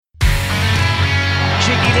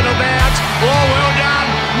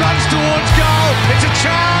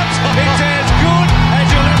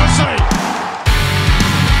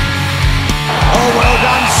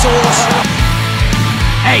Sauce.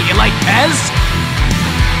 Hey, you like Pez?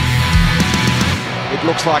 It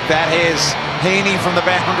looks like that. Here's Heaney from the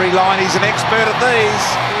boundary line. He's an expert at these.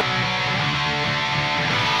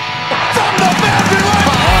 From the boundary line!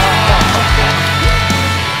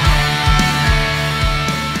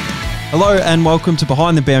 Hello and welcome to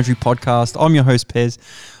Behind the Boundary podcast. I'm your host, Pez.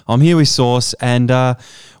 I'm here with Sauce and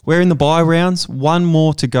we're in the bye rounds. One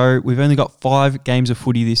more to go. We've only got 5 games of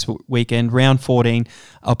footy this weekend. Round 14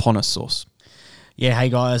 upon us, Sauce. Yeah, hey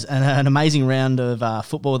guys, an amazing round of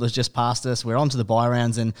football that's just passed us. We're on to the bye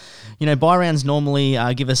rounds, and you know, bye rounds normally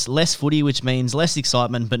give us less footy, which means less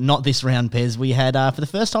excitement, but not this round, Pez. We had, for the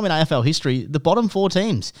first time in AFL history, the bottom 4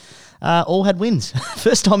 teams all had wins.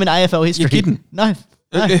 First time in AFL history. You're kidding? No.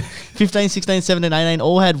 15, 16, 17, 18,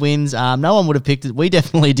 all had wins. No one would have picked it. We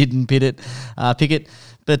definitely didn't pick it.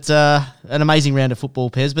 But an amazing round of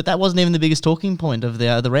football, Pez. But that wasn't even the biggest talking point of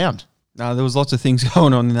the round. There was lots of things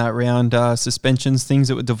going on in that round. Suspensions, things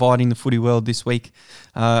that were dividing the footy world this week,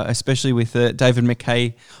 especially with David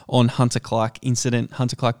McKay on Hunter Clark incident,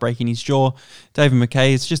 Hunter Clark breaking his jaw. David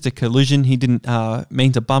McKay, it's just a collision. He didn't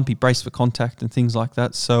mean to bump. He braced for contact and things like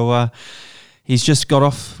that. So he's just got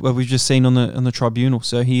off what we've just seen on the tribunal.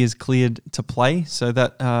 So he is cleared to play. So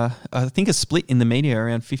that, I think, a split in the media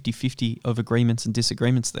around 50-50 of agreements and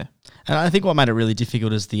disagreements there. And I think what made it really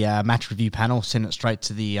difficult is the match review panel sent it straight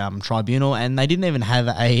to the tribunal, and they didn't even have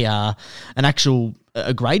an actual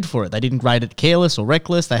grade for it. They didn't grade it careless or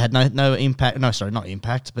reckless. They had no impact. No, sorry, not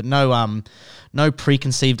impact, but no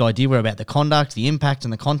preconceived idea about the conduct, the impact,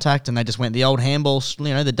 and the contact. And they just went the old handball,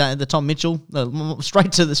 the Tom Mitchell,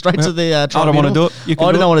 straight to the tribunal. I don't want to do it.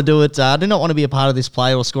 I don't want to do it. I do not want to be a part of this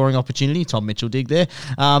play or scoring opportunity. Tom Mitchell dig there,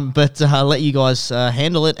 but let you guys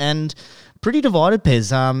handle it. And pretty divided,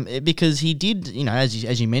 Pez, because he did,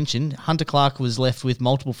 as you mentioned, Hunter Clark was left with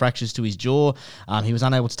multiple fractures to his jaw. He was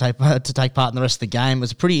unable to take part in the rest of the game. It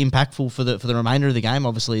was pretty impactful for the remainder of the game.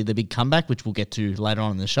 Obviously, the big comeback, which we'll get to later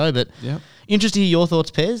on in the show. But interested to hear your thoughts,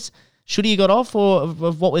 Pez. Should he have got off, or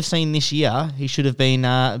of what we've seen this year, he should have been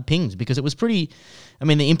pinged? Because it was pretty. I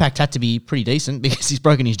mean, the impact had to be pretty decent because he's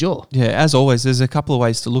broken his jaw. Yeah, as always, there's a couple of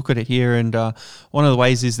ways to look at it here, and one of the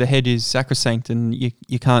ways is the head is sacrosanct, and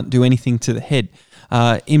you can't do anything to the head.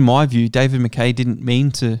 In my view, David McKay didn't mean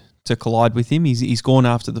to collide with him. He's gone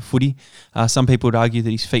after the footy. Some people would argue that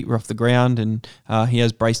his feet were off the ground and he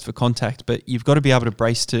has braced for contact, but you've got to be able to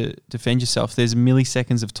brace to defend yourself. There's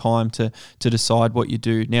milliseconds of time to decide what you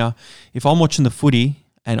do. Now, if I'm watching the footy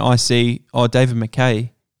and I see, David McKay,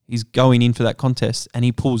 he's going in for that contest and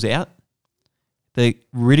he pulls out, the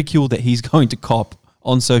ridicule that he's going to cop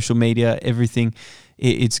on social media, everything,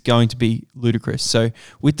 it's going to be ludicrous. So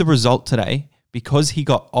with the result today, because he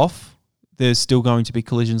got off, there's still going to be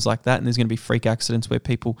collisions like that, and there's going to be freak accidents where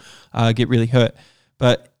people get really hurt.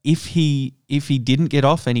 But if he didn't get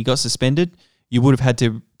off and he got suspended, you would have had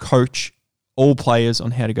to coach all players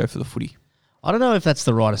on how to go for the footy. I don't know if that's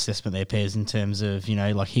the right assessment there, Pez, in terms of,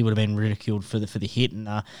 like he would have been ridiculed for the hit.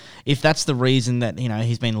 And if that's the reason that,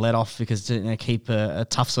 he's been let off because to keep a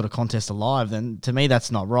tough sort of contest alive, then to me that's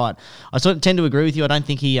not right. I sort of tend to agree with you. I don't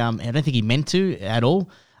think he meant to at all.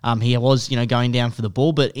 He was, going down for the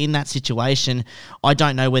ball, but in that situation, I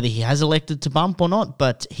don't know whether he has elected to bump or not,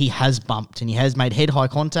 but he has bumped and he has made head-high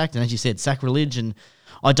contact, and as you said, sacrilege, and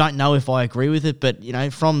I don't know if I agree with it, but,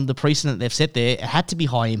 from the precedent they've set there, it had to be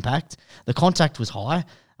high impact. The contact was high.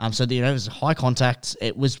 So, it was high contact. I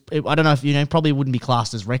don't know if, probably wouldn't be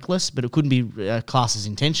classed as reckless, but it couldn't be classed as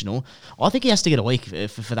intentional. I think he has to get a week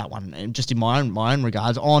for that one, and just in my own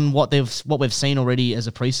regards, on what we've seen already as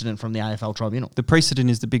a precedent from the AFL tribunal. The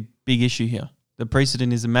precedent is the big issue here. The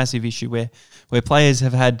precedent is a massive issue where players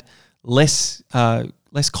have had less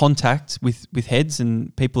contact with heads,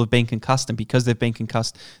 and people have been concussed, and because they've been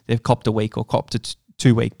concussed, they've copped a week or copped a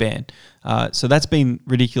 2-week ban. So that's been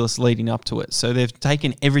ridiculous leading up to it. So they've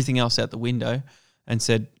taken everything else out the window and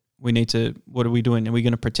said, what are we doing? Are we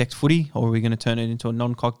going to protect footy, or are we going to turn it into a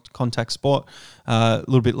non-contact sport? A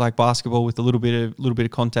little bit like basketball with a little bit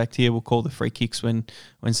of contact here. We'll call the free kicks when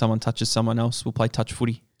someone touches someone else. We'll play touch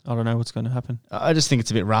footy. I don't know what's going to happen. I just think it's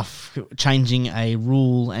a bit rough changing a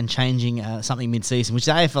rule and changing something mid-season, which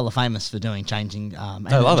the AFL are famous for doing, changing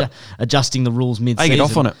adjusting the rules mid-season. They get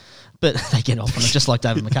off on it. But they get off on it, just like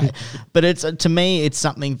David McKay. But to me, it's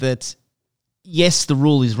something that, yes, the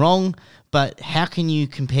rule is wrong, but how can you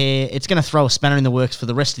compare? It's going to throw a spanner in the works for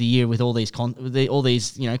the rest of the year with all these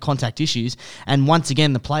contact issues. And once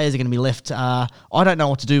again, the players are going to be left. I don't know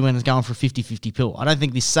what to do when it's going for a 50-50 pill. I don't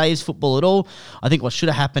think this saves football at all. I think what should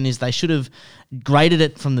have happened is they should have graded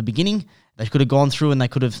it from the beginning. They could have gone through and they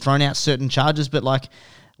could have thrown out certain charges, but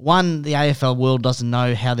one, the AFL world doesn't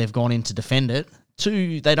know how they've gone in to defend it.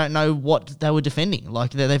 Two, they don't know what they were defending.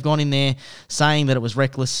 Like they've gone in there saying that it was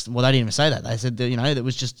reckless. Well, they didn't even say that. They said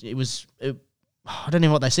that, I don't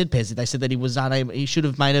know what they said, Pez. They said that he was unable. He should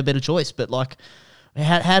have made a better choice. But like,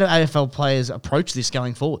 how do AFL players approach this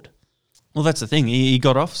going forward? Well, that's the thing. He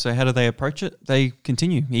got off, so how do they approach it? They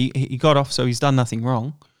continue. He got off, so he's done nothing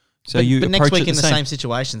wrong. So but next week in the same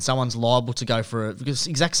situation, someone's liable to go for because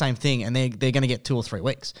exact same thing, and they're going to get 2 or 3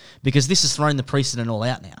 weeks because this has thrown the precedent all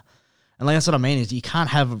out now. And like, that's what I mean is you can't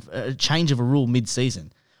have a change of a rule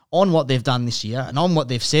mid-season on what they've done this year and on what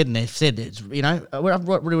they've said. And they've said, it's,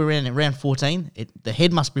 we're in round 14. The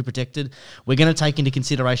head must be protected. We're going to take into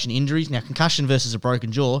consideration injuries. Now, concussion versus a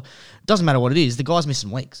broken jaw, doesn't matter what it is. The guy's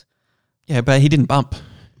missing weeks. Yeah, but he didn't bump.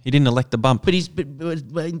 He didn't elect the bump. But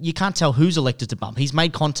you can't tell who's elected to bump. He's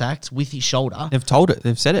made contact with his shoulder. They've told it.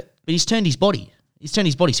 They've said it. But he's turned his body. So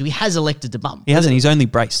he has elected to bump. He hasn't. He's only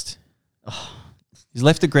braced. He's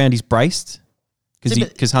left the ground. He's braced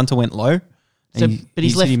because Hunter went low. But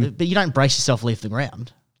he's left. But you don't brace yourself, leave the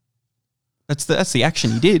ground. That's the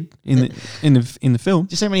action he did in the film.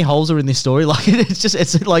 Do you see how many holes are in this story? Like I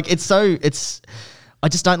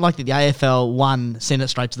just don't like that the AFL sent it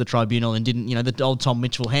straight to the tribunal and didn't. The old Tom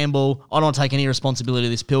Mitchell handball. I don't take any responsibility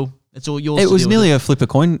of this pill. It's all yours. It was nearly a flip a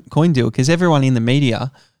coin deal because everyone in the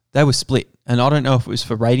media, they were split. And I don't know if it was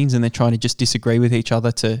for ratings and they're trying to just disagree with each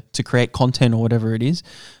other to create content or whatever it is.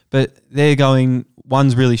 But they're going,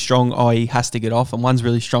 one's really strong, he has to get off, and one's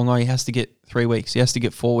really strong, he has to get 3 weeks. He has to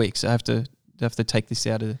get 4 weeks. I have to take this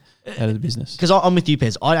out of the business. Because I'm with you,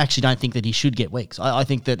 Pez. I actually don't think that he should get weeks. I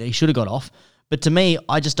think that he should have got off. But to me,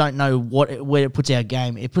 I just don't know where it puts our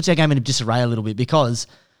game. It puts our game in a disarray a little bit because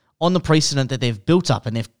on the precedent that they've built up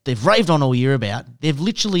and they've raved on all year about, they've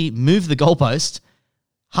literally moved the goalpost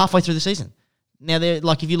halfway through the season. Now, they're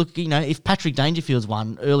like, if you look, if Patrick Dangerfield's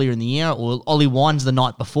won earlier in the year or Ollie Wines the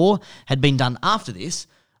night before had been done after this,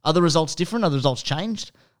 are the results different? Are the results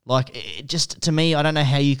changed? Like, it just, to me, I don't know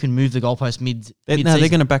how you can move the goalpost mid-season. No, they're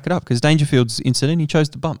going to back it up because Dangerfield's incident, he chose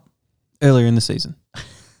to bump earlier in the season.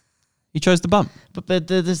 He chose to bump. But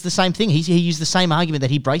there's the same thing. He used the same argument that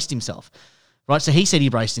he braced himself, right? So he said he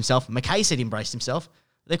braced himself. McKay said he braced himself.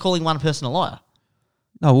 They're calling one person a liar.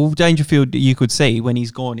 No, well, Dangerfield, you could see when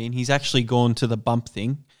he's gone in, he's actually gone to the bump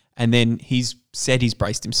thing and then he's said he's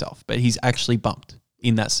braced himself, but he's actually bumped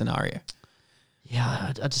in that scenario.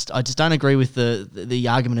 Yeah, I just don't agree with the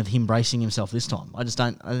argument of him bracing himself this time. I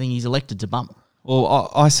think he's elected to bump.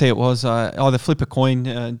 Well, I see it was either flip a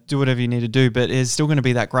coin, do whatever you need to do, but there's still going to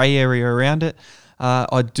be that grey area around it.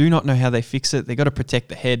 I do not know how they fix it. They've got to protect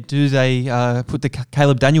the head. Do they put the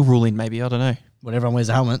Caleb Daniel rule in maybe? I don't know. Well, everyone wears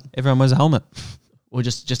a helmet. Everyone wears a helmet. Or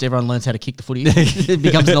just everyone learns how to kick the footy. It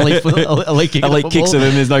becomes an elite kick. Elite kicks it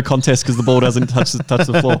and there's no contest because the ball doesn't touch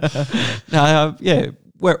the floor.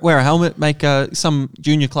 Wear a helmet. Make some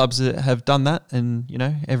junior clubs have done that, and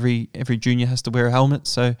every junior has to wear a helmet.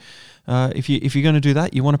 So if you're going to do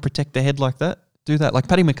that, you want to protect the head like that. Do that. Like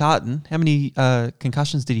Paddy McCartan, how many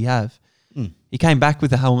concussions did he have? He came back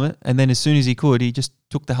with a helmet, and then as soon as he could, he just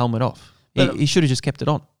took the helmet off. He should have just kept it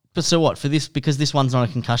on. But so what? For this, because this one's not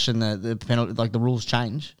a concussion, the penalty, like the rules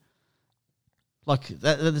change. Like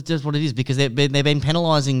that's just what it is, because they've been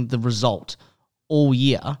penalising the result all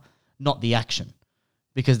year, not the action.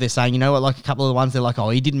 Because they're saying, like a couple of the ones, they're like,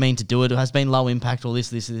 he didn't mean to do it. It has been low impact, or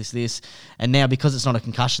this. And now because it's not a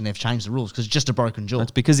concussion, they've changed the rules because it's just a broken jaw.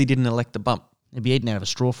 That's because he didn't elect the bump. He'd be eating out of a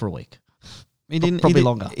straw for a week. Probably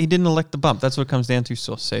longer. He didn't elect the bump. That's what it comes down to,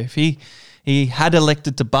 Sauce. So if he had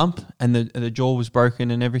elected to bump and the jaw was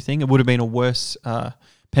broken and everything, it would have been a worse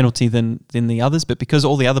penalty than the others. But because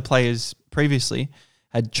all the other players previously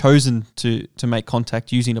had chosen to make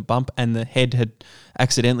contact using a bump and the head had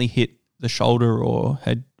accidentally hit the shoulder or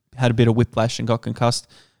had a bit of whiplash and got concussed,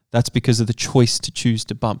 that's because of the choice to choose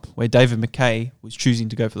to bump, where David McKay was choosing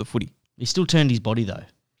to go for the footy. He still turned his body, though.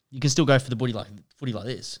 You can still go for the footy like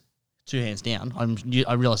this. 2 hands down.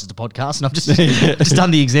 I realise it's a podcast and I've just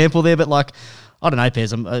done the example there, but I don't know,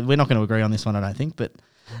 Pez. We're not going to agree on this one, I don't think. But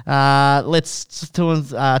let's turn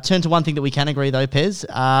to one thing that we can agree, though, Pez.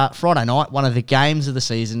 Friday night, one of the games of the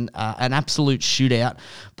season, an absolute shootout.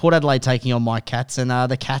 Port Adelaide taking on my Cats, and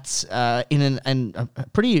the Cats, in a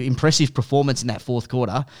pretty impressive performance in that fourth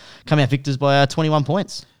quarter, come out victors by 21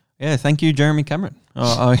 points. Yeah, thank you, Jeremy Cameron.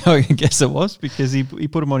 I guess it was because he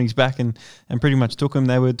put him on his back and pretty much took him.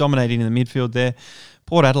 They were dominating in the midfield there.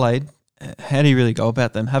 Port Adelaide, how do you really go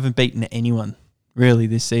about them? Haven't beaten anyone really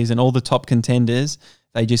this season. All the top contenders,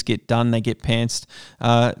 They just get done. They get pantsed.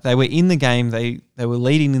 They were in the game. They were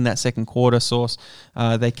leading in that second quarter, Source.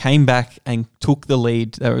 They came back and took the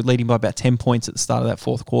lead. They were leading by about 10 points at the start of that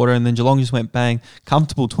fourth quarter, and then Geelong just went bang,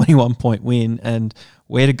 comfortable 21-point win, and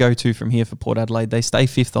where to go to from here for Port Adelaide. They stay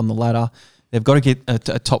fifth on the ladder. They've got to get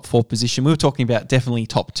a top 4 position. We were talking about definitely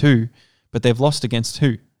top 2, but they've lost against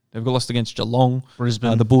who? They've lost against Geelong,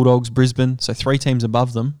 Brisbane, the Bulldogs, Brisbane. So 3 teams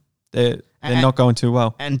above them. They're not going too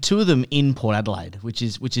well, and 2 of them in Port Adelaide, which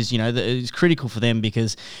is is critical for them,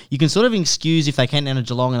 because you can sort of excuse if they came down to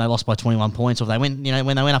Geelong and they lost by 21 points, or if they went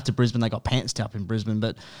when they went up to Brisbane they got pantsed up in Brisbane.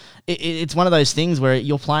 But it's one of those things where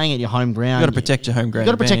you're playing at your home ground. You got to protect your home ground.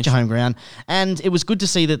 You got to protect your home ground, and it was good to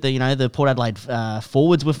see that the Port Adelaide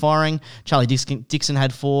forwards were firing. Charlie Dixon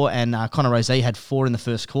had 4, and Connor Rozee had 4 in the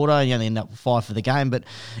first quarter. And you only ended up with 5 for the game, but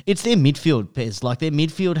it's their midfield, Pez. Like, their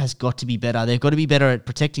midfield has got to be better. They've got to be better at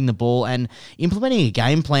protecting the ball and implementing a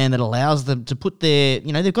game plan that allows them to put their,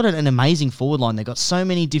 they've got an amazing forward line. They've got so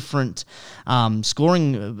many different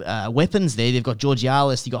scoring weapons there. They've got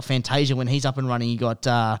Georgialis, you've got Fantasia when he's up and running, you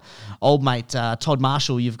got old mate Todd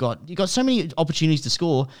Marshall, you've got so many opportunities to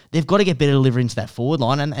score. They've got to get better delivery into that forward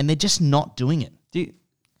line, and they're just not doing it.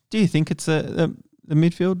 Do you think it's the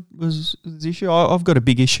midfield was the issue? I've got a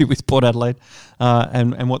big issue with Port Adelaide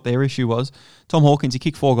and what their issue was. Tom Hawkins, he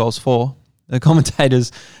kicked 4 goals for. The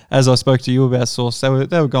commentators, as I spoke to you about, Source, they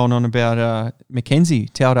were going on about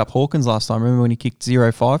McKenzie towed up Hawkins last time. Remember when he kicked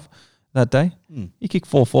 0-5 that day? He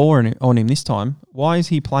kicked 4-4 on him this time. Why is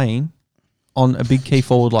he playing on a big key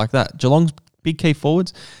forward like that? Geelong's big key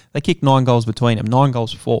forwards, they kicked 9 goals between them, 9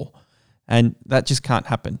 goals for 4. And that just can't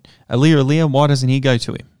happen. Aliir, why doesn't he go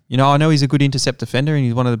to him? I know he's a good intercept defender and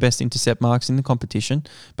he's one of the best intercept marks in the competition,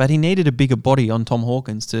 but he needed a bigger body on Tom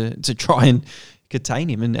Hawkins to try and contain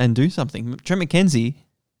him and do something. Trent McKenzie,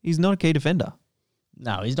 he's not a key defender.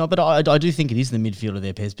 No, he's not, but I do think it is the midfield of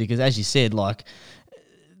their Pez, because as you said, like,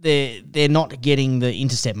 they're not getting the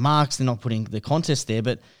intercept marks, they're not putting the contest there,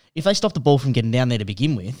 but if they stop the ball from getting down there to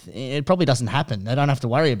begin with, it probably doesn't happen. They don't have to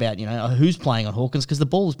worry about, who's playing on Hawkins, because the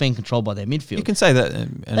ball is being controlled by their midfield. You can say that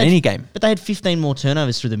in any game. But they had 15 more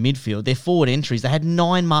turnovers through the midfield. Their forward entries, they had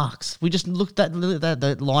 9 marks. We just looked at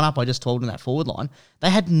the lineup I just told in that forward line. They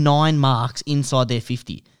had 9 marks inside their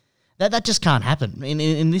 50. That just can't happen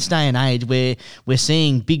in this day and age where we're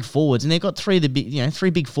seeing big forwards, and they've got 3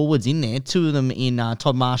 big forwards in there. 2 of them in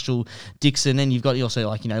Todd Marshall, Dixon, and you've got also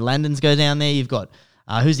Landon's go down there. You've got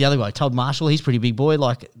who's the other guy? Todd Marshall. He's a pretty big boy.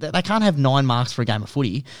 Like, they can't have 9 marks for a game of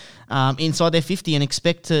footy inside their 50 and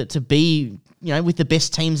expect to be with the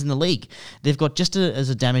best teams in the league. They've got just as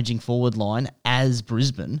a damaging forward line as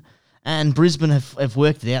Brisbane. And Brisbane have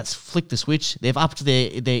worked it out, flicked the switch. They've upped their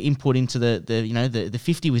input into the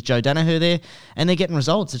 50 with Joe Danaher there, and they're getting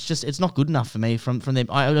results. It's not good enough for me from them.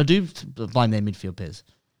 I do blame their midfield, Pez.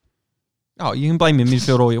 Oh, you can blame your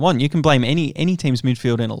midfield all you want. You can blame any team's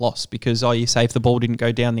midfield in a loss because, you say if the ball didn't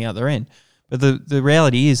go down the other end. But the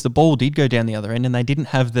reality is the ball did go down the other end and they didn't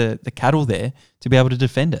have the cattle there to be able to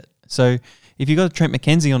defend it. So if you've got a Trent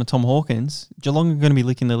McKenzie on a Tom Hawkins, Geelong are going to be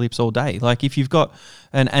licking their lips all day. Like, if you've got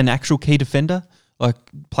an actual key defender, like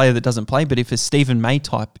player that doesn't play, but if a Stephen May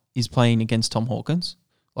type is playing against Tom Hawkins,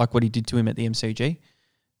 like what he did to him at the MCG,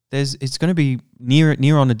 it's going to be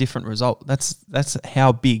near on a different result. That's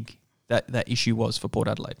how big that issue was for Port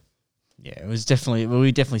Adelaide. Yeah, it was definitely. Well,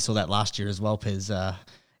 we definitely saw that last year as well, Pez.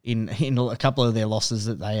 In a couple of their losses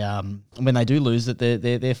that they when they do lose, that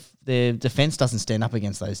their defense doesn't stand up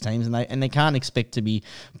against those teams, and they can't expect to be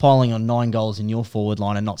piling on 9 goals in your forward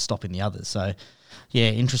line and not stopping the others. So, yeah,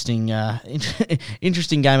 interesting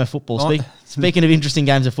game of football. Speaking of interesting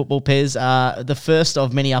games of football, Pez, the first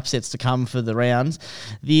of many upsets to come for the rounds,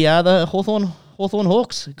 the Hawthorn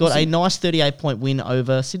Hawks got a nice 38-point win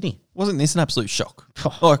over Sydney. Wasn't this an absolute shock?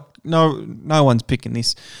 Like, no one's picking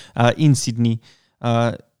this in Sydney.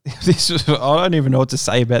 I don't even know what to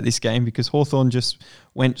say about this game because Hawthorn just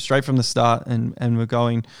went straight from the start and were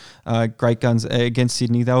going great guns against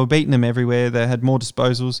Sydney. They were beating them everywhere. They had more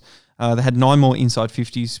disposals. They had 9 more inside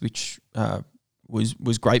 50s, which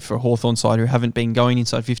was great for a Hawthorn side who haven't been going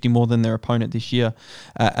inside 50 more than their opponent this year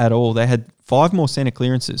at all. They had 5 more centre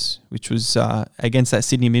clearances, which was against that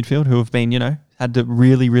Sydney midfield who have been, had a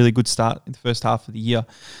really, really good start in the first half of the year.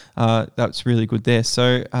 That's really good there.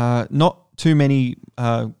 So not too many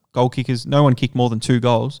goal kickers. No one kicked more than 2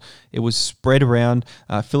 goals. It was spread around.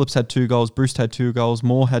 Phillips had 2 goals. Bruce had 2 goals.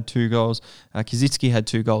 Moore had 2 goals. Kazitsky had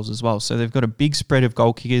 2 goals as well. So they've got a big spread of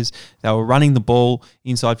goal kickers. They were running the ball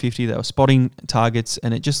inside 50. They were spotting targets,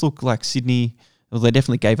 and it just looked like Sydney Well, they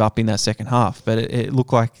definitely gave up in that second half, but it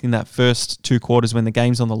looked like in that first 2 quarters when the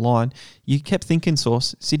game's on the line, you kept thinking,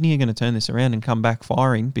 Sauce, Sydney are going to turn this around and come back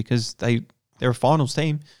firing because they're a finals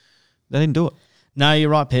team. They didn't do it. No, you're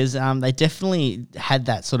right, Pez. They definitely had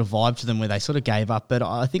that sort of vibe to them where they sort of gave up. But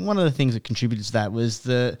I think one of the things that contributed to that was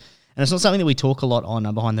and it's not something that we talk a lot on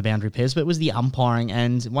Behind the Boundary, Pez, but it was the umpiring.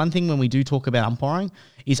 And one thing when we do talk about umpiring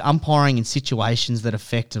is umpiring in situations that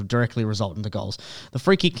affect or directly result into goals. The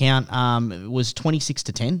free kick count was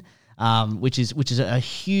 26-10, which is a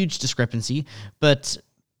huge discrepancy. But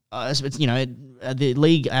the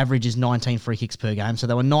league average is 19 free kicks per game, so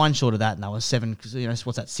they were 9 short of that, and they were 7.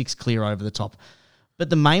 What's that? 6 clear over the top. But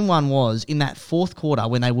the main one was in that fourth quarter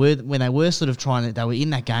when they were sort of they were in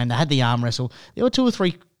that game. They had the arm wrestle. There were 2 or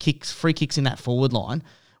 3 free kicks in that forward line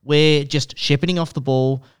where just shepherding off the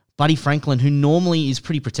ball, Buddy Franklin, who normally is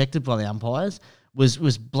pretty protected by the umpires,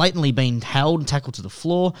 was blatantly being held and tackled to the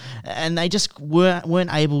floor, and they just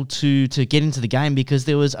weren't able to get into the game because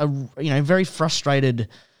there was a very frustrated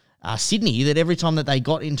Sydney that every time that they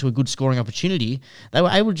got into a good scoring opportunity, they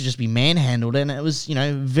were able to just be manhandled, and it was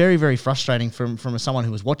very, very frustrating from someone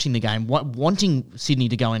who was watching the game, wanting Sydney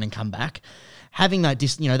to go in and come back, having that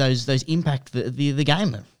those impact the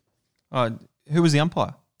game. Who was the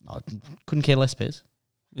umpire? I couldn't care less, Pez.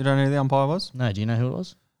 You don't know who the umpire was? No, do you know who it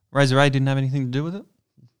was? Razor Ray didn't have anything to do with it.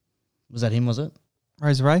 Was that him? Was it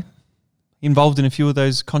Razor Ray? Involved in a few of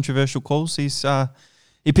those controversial calls. He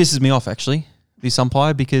pisses me off actually. This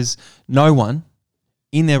umpire, because no one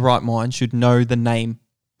in their right mind should know the name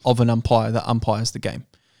of an umpire that umpires the game.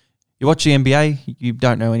 You watch the NBA, you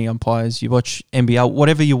don't know any umpires. You watch NBL,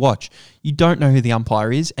 whatever you watch, you don't know who the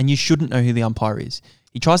umpire is, and you shouldn't know who the umpire is.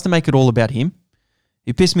 He tries to make it all about him.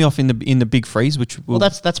 He pissed me off in the big freeze, which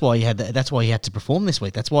that's why he had that's why he had to perform this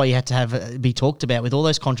week. That's why he had to have be talked about with all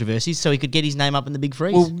those controversies, so he could get his name up in the big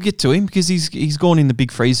freeze. We'll get to him because he's gone in the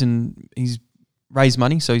big freeze and he's raised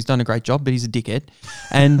money, so he's done a great job, but he's a dickhead.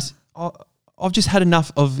 And I've just had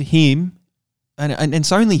enough of him, and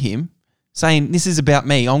it's only him, saying, this is about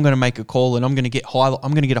me, I'm going to make a call and I'm going to get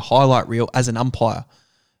a highlight reel as an umpire.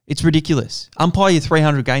 It's ridiculous. Umpire your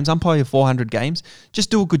 300 games, umpire your 400 games. Just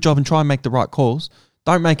do a good job and try and make the right calls.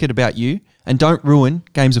 Don't make it about you, and don't ruin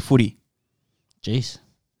games of footy. Jeez.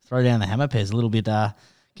 Throw down the hammer, Pez. A little bit, can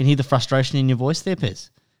hear the frustration in your voice there, Pez.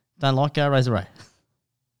 Don't like Razor Ray.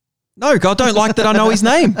 No, God, don't like that I know his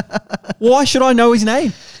name. Why should I know his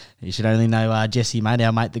name? You should only know Jesse, mate,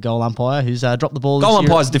 our mate, the goal umpire, who's dropped the ball. Goal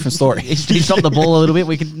umpire's a different story. He's dropped the ball a little bit.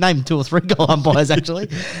 We could name 2 or 3 goal umpires, actually.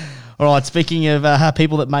 All right, speaking of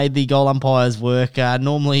people that made the goal umpires work,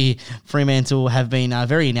 normally Fremantle have been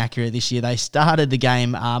very inaccurate this year. They started the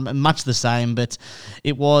game much the same, but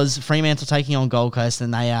it was Fremantle taking on Gold Coast,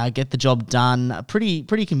 and they get the job done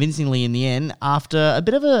pretty convincingly in the end after a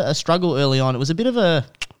bit of a struggle early on. It was a bit of a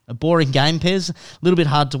boring game, Pez. A little bit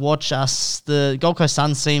hard to watch. The Gold Coast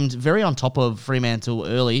Suns seemed very on top of Fremantle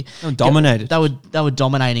early. They were dominated. They were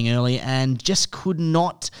dominating early and just could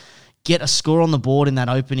not get a score on the board in that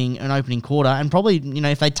opening quarter. And probably,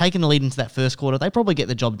 if they'd taken the lead into that first quarter, they probably get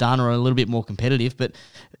the job done or a little bit more competitive. But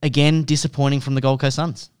again, disappointing from the Gold Coast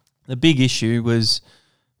Suns. The big issue was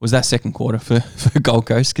that second quarter for Gold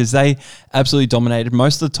Coast, because they absolutely dominated,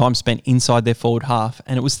 most of the time spent inside their forward half,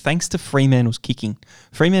 and it was thanks to Fremantle's kicking.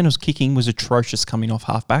 Fremantle's kicking was atrocious coming off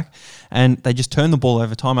halfback, and they just turned the ball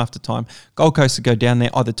over time after time. Gold Coast would go down there,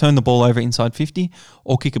 either turn the ball over inside 50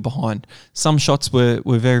 or kick it behind. Some shots were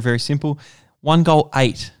very, very simple. 1 goal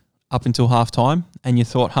 8 up until halftime, and you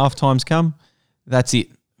thought halftime's come, that's it.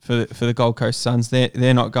 For the Gold Coast Suns,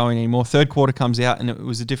 they're not going anymore. Third quarter comes out and it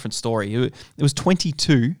was a different story. It was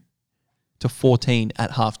 22-14 at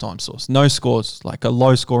halftime. Source, no scores, like a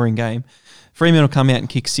low scoring game. Fremantle come out and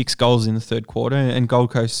kick 6 goals in the third quarter, and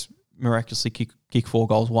Gold Coast miraculously kick 4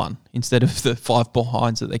 goals, 1 instead of the 5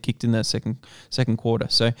 behinds that they kicked in the second quarter.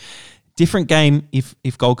 So different game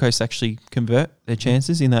if Gold Coast actually convert their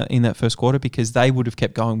chances in that first quarter, because they would have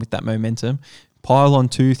kept going with that momentum. Pile on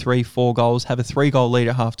 2, 3, 4 goals, have a 3-goal lead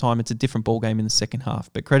at halftime. It's a different ball game in the second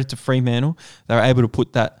half. But credit to Fremantle, they were able to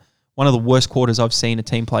put that, one of the worst quarters I've seen a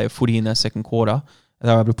team play of footy in that second quarter.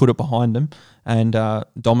 They were able to put it behind them and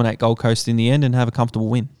dominate Gold Coast in the end and have a comfortable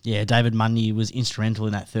win. Yeah, David Mundy was instrumental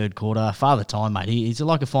in that third quarter. Father time, mate. He's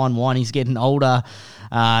like a fine wine. He's getting older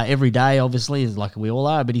every day, obviously, like we all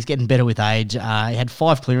are, but he's getting better with age. He had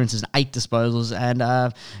 5 clearances and 8 disposals,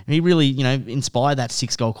 and he really, inspired that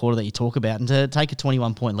 6-goal quarter that you talk about. And to take a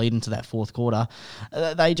 21-point lead into that fourth quarter,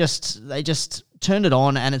 they just turned it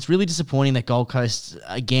on, and it's really disappointing that Gold Coast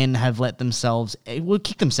again have let themselves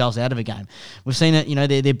kick themselves out of a game. We've seen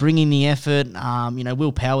it, they're bringing the effort.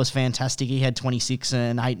 Will Power's fantastic. He had 26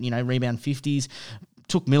 and 8, rebound 50s.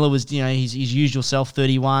 Took Miller was, his usual self,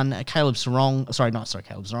 31.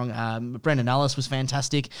 Brendan Ellis was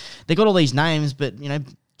fantastic. They got all these names, but,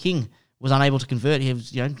 King was unable to convert. He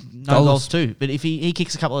was, no goals too. But if he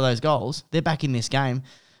kicks a couple of those goals, they're back in this game.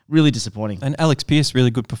 Really disappointing. And Alex Pearce,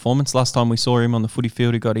 really good performance. Last time we saw him on the footy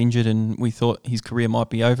field, he got injured and we thought his career might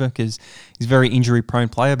be over because he's a very injury-prone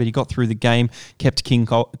player, but he got through the game, kept King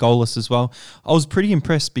goalless as well. I was pretty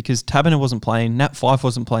impressed because Taberner wasn't playing, Nat Fyfe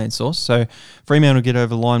wasn't playing Sauce, so Fremantle get over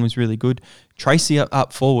the line was really good. Tracy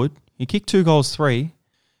up forward, he kicked 2 goals, 3,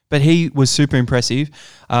 but he was super impressive.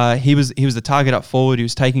 He was the target up forward. He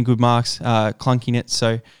was taking good marks, clunking it,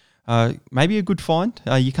 so maybe a good find.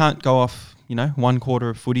 You can't go off 1 quarter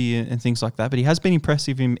of footy and things like that. But he has been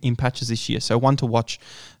impressive in patches this year. So one to watch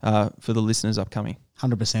for the listeners upcoming.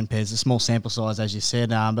 100%, Pez. A small sample size, as you said,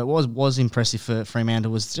 but what was impressive for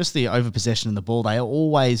Fremantle was just the over-possession of the ball. They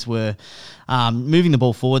always were moving the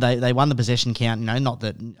ball forward. They won the possession count, not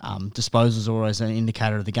that disposals are always an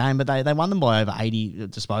indicator of the game, but they won them by over 80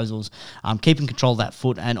 disposals, keeping control of that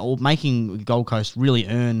foot and making Gold Coast really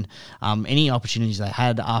earn any opportunities they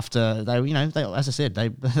had after they, as I said,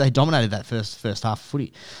 they dominated that first half of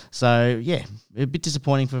footy. So, yeah, a bit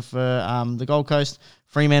disappointing for the Gold Coast.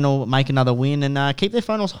 Fremantle make another win and keep their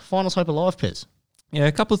finals hope alive, Pez. Yeah,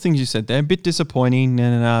 a couple of things you said there. A bit disappointing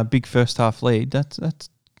and a big first half lead. That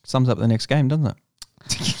sums up the next game, doesn't it?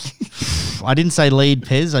 I didn't say lead,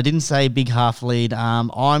 Pez. I didn't say big half lead.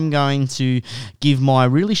 I'm going to give my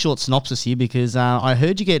really short synopsis here because I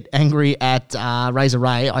heard you get angry at Razor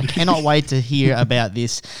Ray. I cannot wait to hear about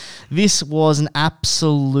this. This was an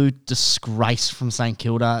absolute disgrace from St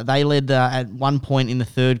Kilda. They led at one point in the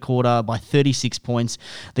third quarter by 36 points.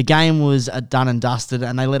 The game was done and dusted,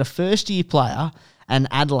 and they let a first-year player and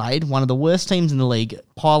Adelaide, one of the worst teams in the league,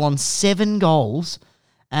 pile on 7 goals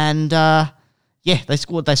and... they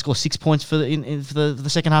scored 6 points for the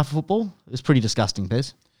second half of football. It was pretty disgusting,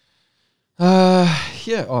 Pez.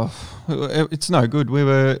 It's no good. We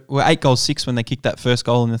were 8 goals 6 when they kicked that first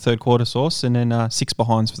goal in the third quarter, Sauce, and then 6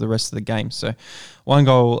 behinds for the rest of the game. So 1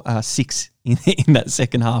 goal 6 in that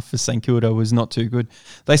second half for St Kilda was not too good.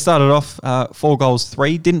 They started off 4 goals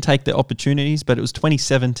 3, didn't take the opportunities, but it was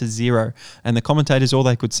 27-0. And the commentators, all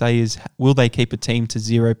they could say is, will they keep a team to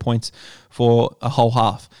 0 points for a whole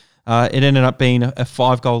half? It ended up being a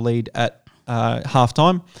 5-goal lead at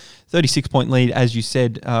halftime. 36-point lead, as you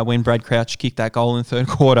said, when Brad Crouch kicked that goal in the third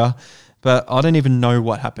quarter. But I don't even know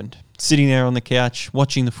what happened. Sitting there on the couch,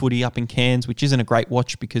 watching the footy up in Cairns, which isn't a great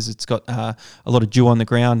watch because it's got a lot of dew on the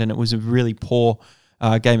ground and it was a really poor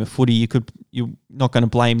game of footy. You're not going to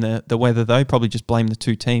blame the weather, though. Probably just blame the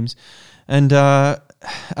two teams. And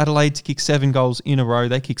Adelaide to kick 7 goals in a row.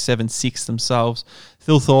 They kicked 7-6 themselves.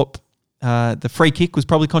 Phil Thorpe, the free kick was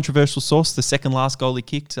probably controversial, Sauce. The second last goal he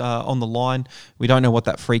kicked on the line. We don't know what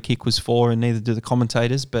that free kick was for, and neither do the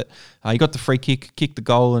commentators. But he got the free kick, kicked the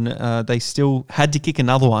goal, and they still had to kick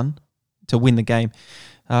another one to win the game.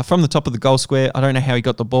 From the top of the goal square, I don't know how he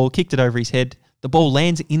got the ball, kicked it over his head. The ball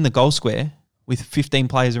lands in the goal square with 15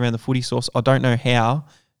 players around the footy, Sauce. I don't know how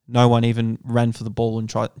no one even ran for the ball and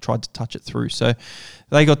tried to touch it through. So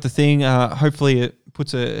they got the thing. Hopefully it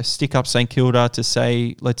puts a stick up St Kilda to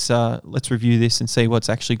say, let's review this and see what's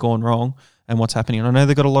actually gone wrong and what's happening. And I know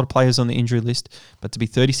they've got a lot of players on the injury list, but to be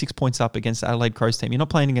 36 points up against the Adelaide Crows team, you're not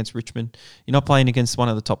playing against Richmond. You're not playing against one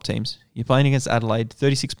of the top teams. You're playing against Adelaide,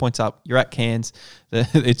 36 points up. You're at Cairns.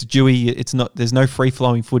 It's dewy. There's no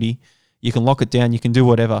free-flowing footy. You can lock it down. You can do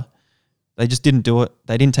whatever. They just didn't do it.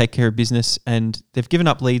 They didn't take care of business, and they've given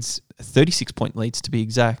up leads, 36-point leads to be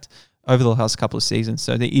exact, over the last couple of seasons.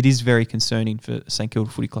 So it is very concerning for St Kilda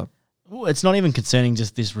Footy Club. Well, it's not even concerning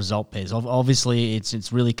just this result, Pez. Obviously,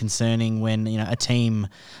 it's really concerning when a team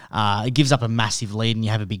gives up a massive lead and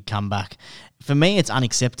you have a big comeback. For me, it's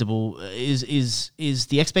unacceptable. Is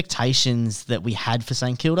the expectations that we had for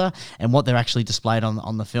St Kilda and what they're actually displayed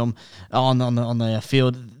on the film on the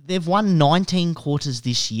field? They've won 19 quarters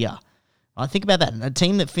this year. I think about that. A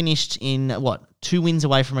team that finished in, 2 wins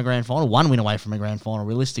away from a grand final, 1 win away from a grand final,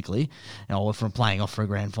 realistically, or from playing off for a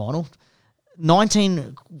grand final.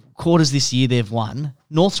 19 quarters this year they've won.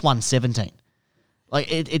 North's won 17.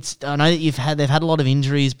 It's. I know that they've had a lot of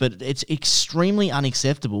injuries, but it's extremely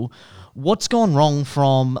unacceptable. What's gone wrong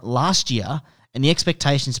from last year? And the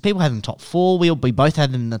expectations, people had them top 4. We both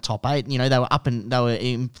had them in the top 8. They were up and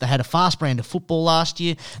they had a fast brand of football last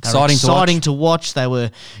year. They were exciting to watch. They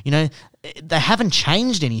were, they haven't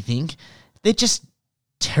changed anything. They're just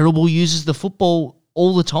terrible users of the football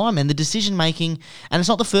all the time, and the decision making. And it's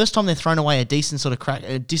not the first time they've thrown away a decent sort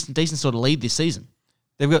of lead this season.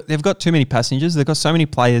 They've got too many passengers. They've got so many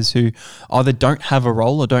players who either don't have a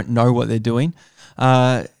role or don't know what they're doing.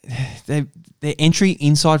 Their entry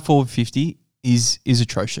inside forward 50 is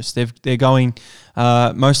atrocious. They're going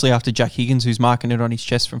mostly after Jack Higgins, who's marking it on his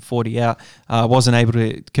chest from 40 out. Wasn't able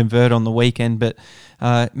to convert on the weekend, but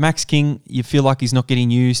Max King, you feel like he's not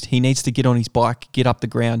getting used. He needs to get on his bike, get up the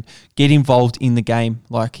ground, get involved in the game.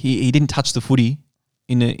 Like he didn't touch the footy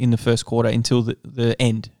in the first quarter until the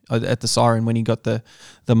end at the siren when he got the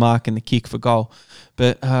mark and the kick for goal.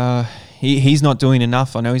 But he's not doing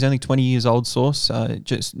enough. I know he's only 20 years old, Source,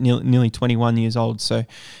 just nearly 21 years old. So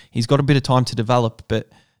he's got a bit of time to develop. But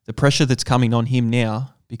the pressure that's coming on him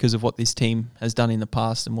now because of what this team has done in the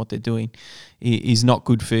past and what they're doing is not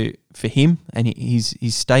good for him and his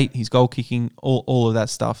state, his goal kicking, all of that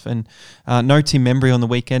stuff. And no Tim Membry on the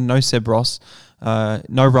weekend, no Seb Ross,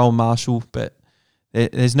 no Rowan Marshall, but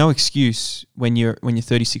there's no excuse when you're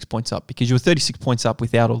 36 points up, because you were 36 points up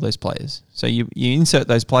without all those players. So you insert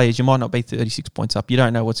those players, you might not be 36 points up. You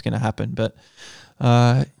don't know what's going to happen. But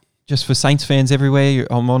just for Saints fans everywhere,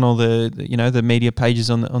 I'm on all the media pages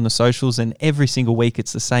on the socials, and every single week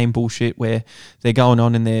it's the same bullshit where they're going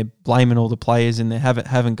on and they're blaming all the players and they're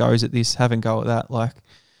having goes at this, having go at that. Like,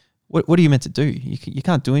 what are you meant to do? You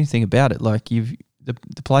can't do anything about it. Like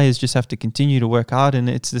the players just have to continue to work hard, and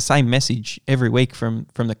it's the same message every week from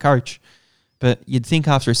the coach. But you'd think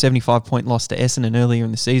after a 75-point loss to Essendon earlier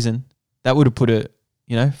in the season, that would have put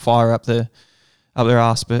fire up their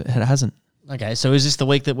ass, but it hasn't. Okay, so is this the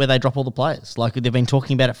week where they drop all the players? Like they've been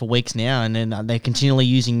talking about it for weeks now, and then they're continually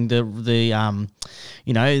using they're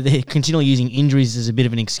continually using injuries as a bit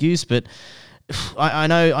of an excuse, but I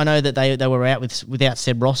know that they were out without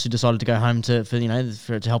Seb Ross, who decided to go home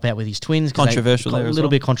to help out with his twins. Controversial there, a little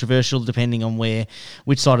bit controversial depending on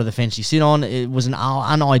which side of the fence you sit on. It was an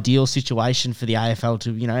unideal situation for the AFL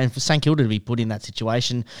to and for St Kilda to be put in that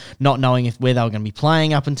situation, not knowing where they were going to be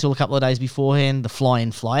playing up until a couple of days beforehand. The fly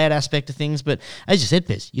in fly out aspect of things, but as you said,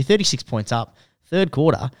 Pez, you're 36 points up, third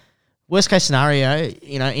quarter. Worst case scenario,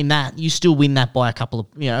 in that you still win that by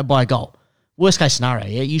by a goal. Worst case scenario,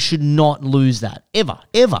 yeah, you should not lose that ever,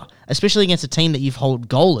 especially against a team that you've held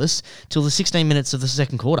goalless till the 16 minutes of the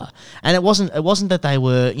second quarter. And it wasn't that they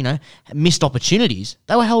were missed opportunities;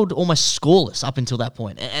 they were held almost scoreless up until that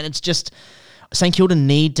point. And it's just St Kilda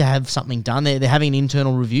need to have something done. They're having an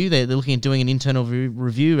internal review. They're looking at doing an internal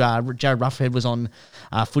review. Jared Ruffhead was on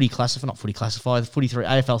Footy 3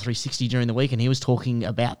 AFL 360 during the week, and he was talking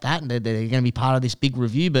about that. And they're going to be part of this big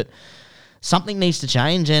review, but something needs to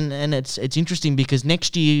change, and it's interesting because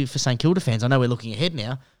next year for St Kilda fans, I know we're looking ahead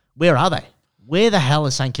now, where are they? Where the hell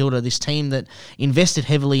is St Kilda, this team that invested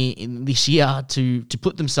heavily in this year to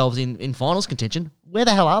put themselves in finals contention? Where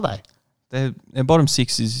the hell are they? Their bottom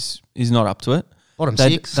six is not up to it. Bottom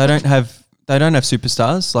six? They don't have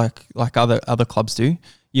superstars like other clubs do.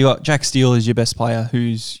 You got Jack Steele as your best player,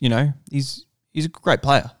 who's he's a great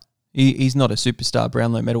player. He's not a superstar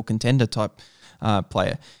Brownlow medal contender type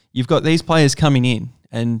player. You've got these players coming in,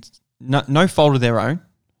 and no fault of their own.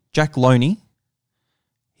 Jack Loney,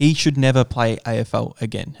 he should never play AFL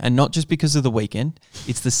again. And not just because of the weekend.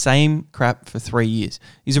 It's the same crap for 3 years.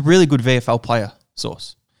 He's a really good VFL player,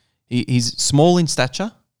 Source. He's small in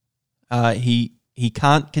stature. He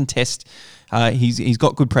can't contest. He's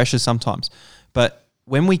got good pressure sometimes. But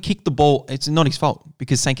when we kick the ball, it's not his fault,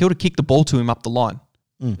 because St Kilda kicked the ball to him up the line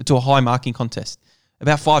to a high marking contest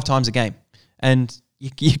about 5 times a game. And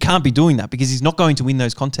you can't be doing that because he's not going to win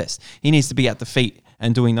those contests. He needs to be at the feet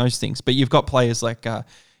and doing those things. But you've got players like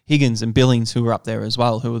Higgins and Billings who are up there as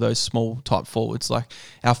well, who are those small type forwards. Like,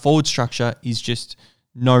 our forward structure is just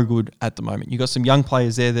no good at the moment. You've got some young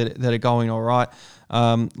players there that are going all right.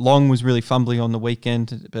 Long was really fumbling on the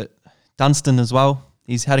weekend, but Dunstan as well.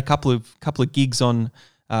 He's had a couple of gigs on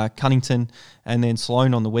Cunnington and then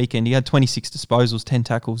Sloane on the weekend. He had 26 disposals, 10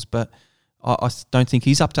 tackles, but I don't think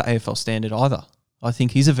he's up to AFL standard either. I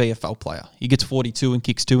think he's a VFL player. He gets 42 and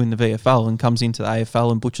kicks 2 in the VFL and comes into the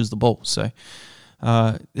AFL and butchers the ball. So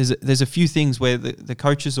there's a few things where the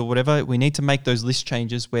coaches or whatever, we need to make those list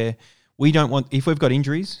changes where we don't want, if we've got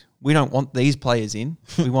injuries, we don't want these players in.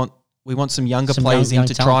 We want some younger players in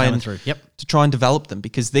to try and develop them,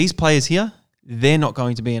 because these players here, they're not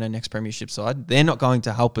going to be in our next premiership side. They're not going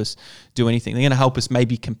to help us do anything. They're going to help us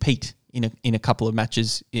maybe compete in a couple of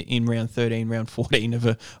matches in round 13, round 14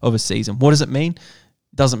 of a season. What does it mean?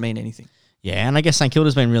 Doesn't mean anything. Yeah, and I guess St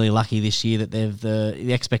Kilda's been really lucky this year that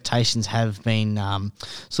the expectations have been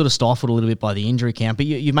sort of stifled a little bit by the injury count. But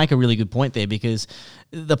you make a really good point there, because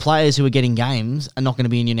the players who are getting games are not going to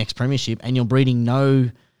be in your next premiership, and you're breeding no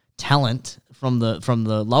talent from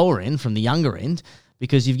the lower end, from the younger end,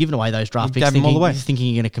 because you've given away those draft picks thinking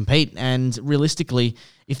you're going to compete. And realistically,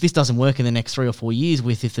 if this doesn't work in the next 3 or 4 years,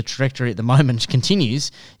 if the trajectory at the moment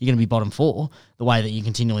continues, you're going to be bottom 4, the way that you're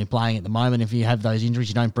continually playing at the moment. If you have those injuries,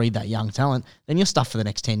 you don't breed that young talent, then you're stuffed for the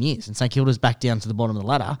next 10 years. And St Kilda's back down to the bottom of the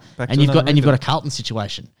ladder, and you've got a Carlton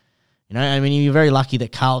situation. You know, I mean, you're very lucky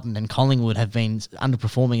that Carlton and Collingwood have been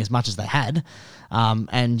underperforming as much as they had.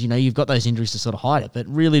 And, you know, you've got those injuries to sort of hide it. But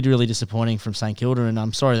really, really disappointing from St Kilda. And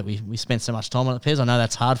I'm sorry that we spent so much time on it, Pez. I know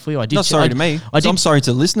that's hard for you. Not sorry to me. I'm sorry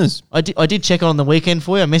to the listeners. I did check on the weekend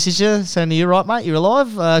for you. I messaged you saying, "Are you right, mate? You're alive?"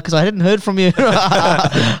 Because I hadn't heard from you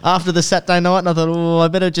after the Saturday night. And I thought, I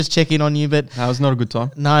better just check in on you. But that was not a good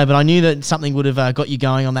time. No, but I knew that something would have got you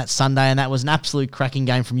going on that Sunday. And that was an absolute cracking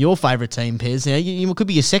game from your favourite team, Pez. You could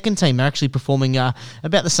be your second team. They're actually performing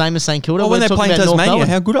about the same as St Kilda. When they're playing Tasmania,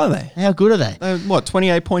 how good are they? How good are they?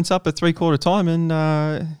 28 points up at 3/4 time,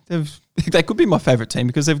 and they could be my favourite team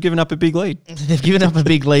because they've given up a big lead. They've given up a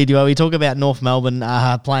big lead. We talk about North Melbourne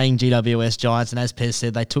playing GWS Giants, and as Pez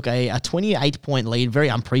said, they took a 28-point lead, very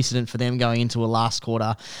unprecedented for them going into a last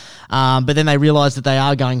quarter. But then they realised that they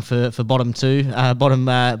are going for bottom 2, bottom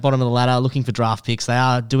of the ladder, looking for draft picks. They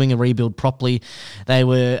are doing a rebuild properly. They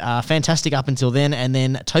were fantastic up until then, and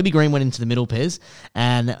then Toby Green went into the middle, Pez,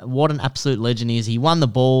 and what an absolute legend he is. He won the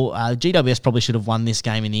ball. GWS probably should have won this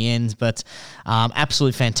game in the end, but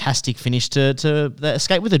absolute fantastic finish to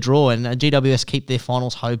escape with a draw, and GWS keep their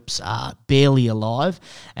finals hopes barely alive,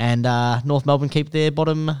 and North Melbourne keep their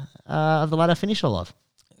bottom of the ladder finish alive.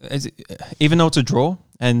 Even though it's a draw,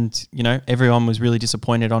 and you know everyone was really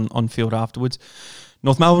disappointed on field afterwards,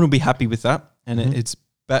 North Melbourne will be happy with that, and it's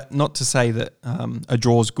not to say that a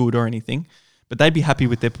draw's good or anything, but they'd be happy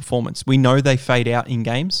with their performance. We know they fade out in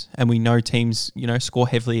games, and we know teams score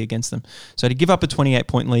heavily against them. So to give up a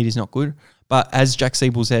 28-point lead is not good. But as Jack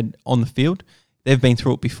Siebel said on the field, they've been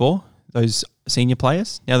through it before, those senior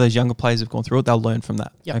players. Now those younger players have gone through it. They'll learn from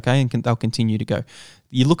that, okay? And they'll continue to go.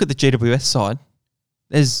 You look at the GWS side,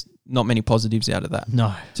 there's not many positives out of that.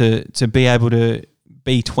 No. To be able to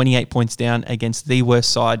be 28 points down against the worst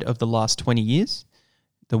side of the last 20 years,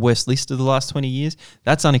 the worst list of the last 20 years,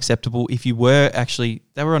 that's unacceptable. If you were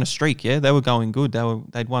they were on a streak, yeah? They were going good.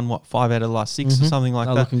 They'd won, 5 out of the last 6 or something like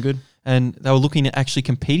that. They're looking good. And they were looking at actually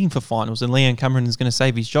competing for finals, and Leanne Cameron is going to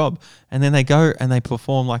save his job. And then they go and they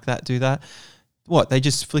perform like that, do that. What, they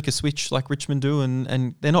just flick a switch like Richmond do,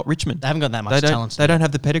 and they're not Richmond. They haven't got that much talent. They don't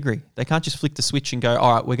have the pedigree. They can't just flick the switch and go,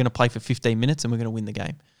 all right, we're going to play for 15 minutes and we're going to win the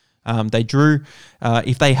game. They drew.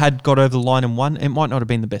 If they had got over the line and won, it might not have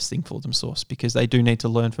been the best thing for them, Source, because they do need to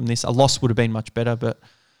learn from this. A loss would have been much better, but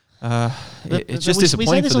it's just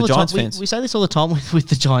disappointing for the Giants fans. We say this all the time with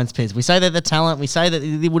the Giants, Pez. We say that the talent, we say that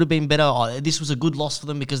it would have been better. This was a good loss for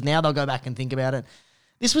them because now they'll go back and think about it.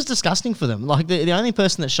 This was disgusting for them. Like the only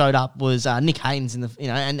person that showed up was Nick Haynes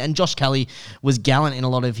and Josh Kelly was gallant in a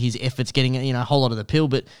lot of his efforts, getting a whole lot of the pill,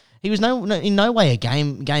 but he was in no way a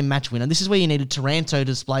game match winner. This is where you needed Taranto to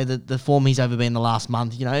display the form he's ever been the last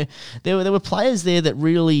month. There were players there that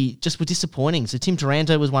really just were disappointing. So Tim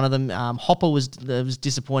Taranto was one of them. Hopper was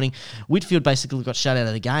disappointing. Whitfield basically got shut out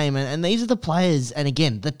of the game. And these are the players. And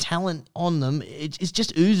again, the talent on them, it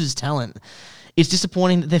just oozes talent. It's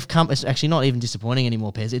disappointing that they've come. It's actually not even disappointing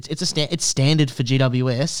anymore, Pez. It's standard for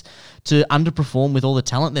GWS to underperform with all the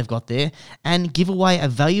talent they've got there and give away a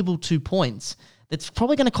valuable 2 points. That's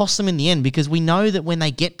probably going to cost them in the end, because we know that when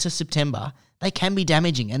they get to September, they can be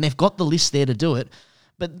damaging, and they've got the list there to do it.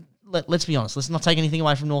 But let's be honest. Let's not take anything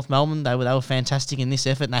away from North Melbourne. They were fantastic in this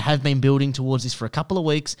effort, and they have been building towards this for a couple of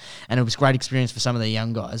weeks, and it was great experience for some of the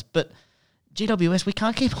young guys. But GWS, we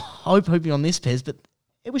can't keep hoping on this, Pez, but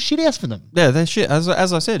it was shit house for them. Yeah, they're shit. As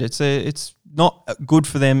I said, it's not good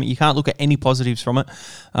for them. You can't look at any positives from it.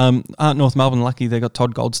 Aren't North Melbourne lucky they got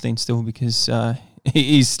Todd Goldstein still, because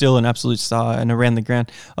he's still an absolute star and around the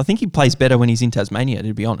ground. I think he plays better when he's in Tasmania,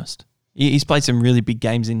 to be honest. He's played some really big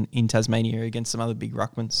games in Tasmania against some other big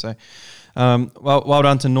ruckmans. So, well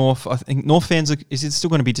done to North. I think North fans is it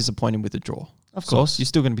still going to be disappointed with the draw. Of course, you're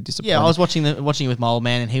still going to be disappointed. Yeah, I was watching it with my old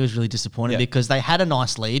man, and he was really disappointed because they had a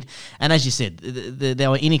nice lead, and as you said, they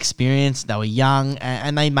were inexperienced, they were young,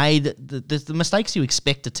 and they made the mistakes you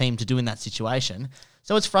expect a team to do in that situation.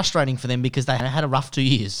 So it's frustrating for them because they had a rough 2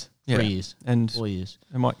 years. 3 years and 4 years.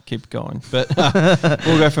 They might keep going, but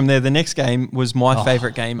we'll go from there. The next game was my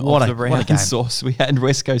favourite game of the round. Source. We had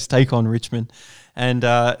West Coast take on Richmond, And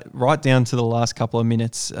right down to the last couple of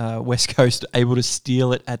minutes, West Coast able to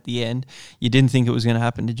steal it at the end. You didn't think it was going to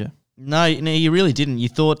happen, did you? No, you really didn't. You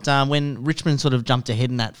thought when Richmond sort of jumped ahead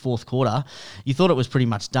in that fourth quarter, you thought it was pretty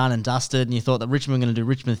much done and dusted, and you thought that Richmond were going to do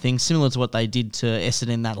Richmond things similar to what they did to Essendon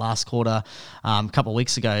in that last quarter a couple of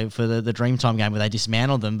weeks ago for the Dreamtime game where they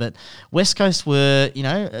dismantled them. But West Coast were,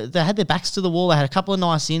 they had their backs to the wall. They had a couple of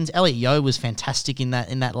nice ins. Elliot Yeo was fantastic in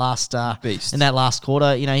that last Beast. in that last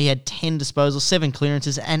quarter. He had 10 disposals, 7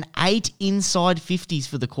 clearances, and 8 inside 50s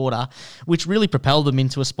for the quarter, which really propelled them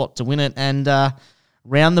into a spot to win it. And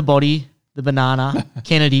round the body, the banana,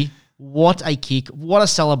 Kennedy. What a kick. What a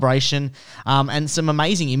celebration. And some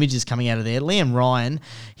amazing images coming out of there. Liam Ryan,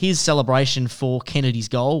 his celebration for Kennedy's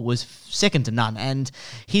goal was second to none. And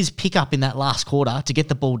his pickup in that last quarter to get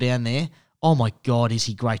the ball down there, oh my God, is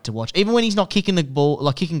he great to watch. Even when he's not kicking the ball,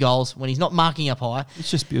 like kicking goals, when he's not marking up high. It's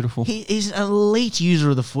just beautiful. He's an elite user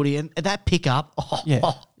of the footy. And that pickup,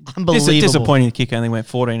 unbelievable. It's a disappointing kick. Only went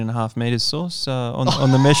 14.5 metres, Sauce,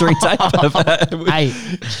 on the measuring tape.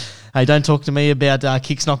 Hey, don't talk to me about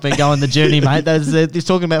kicks not being going the journey, mate. They're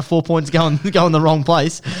talking about 4 points going the wrong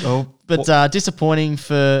place. But disappointing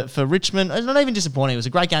for Richmond. Not even disappointing. It was a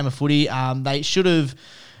great game of footy. They should have,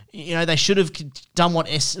 done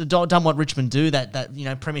what Richmond do.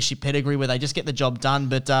 That premiership pedigree where they just get the job done.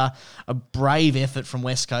 But a brave effort from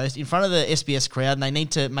West Coast in front of the SBS crowd, and they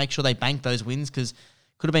need to make sure they bank those wins because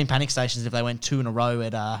could have been panic stations if they went 2 in a row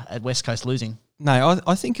at West Coast losing. No,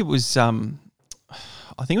 I think it was.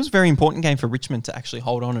 I think it was a very important game for Richmond to actually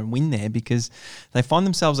hold on and win there because they find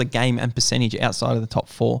themselves a game and percentage outside of the top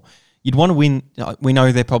 4. You'd want to win. We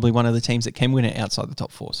know they're probably one of the teams that can win it outside the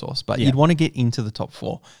top 4, Sauce, but you'd want to get into the top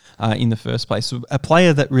 4 in the first place. So a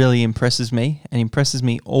player that really impresses me and impresses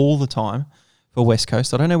me all the time for West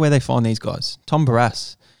Coast, I don't know where they find these guys. Tom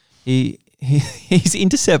Barrass. His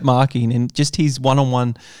intercept marking and just his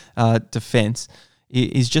one-on-one defence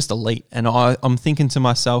is just elite. And I'm thinking to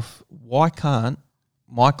myself, why can't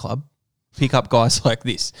my club pick up guys like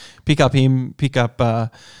this? Pick up him, pick up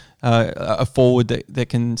a forward that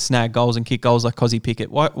can snag goals and kick goals like Cozzy Pickett.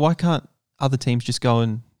 Why can't other teams just go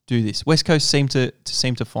and do this? West Coast seem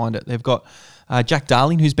to find it. They've got Jack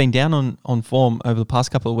Darling, who's been down on form over the past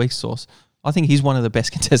couple of weeks, Sauce. I think he's one of the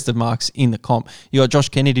best contested marks in the comp. You got Josh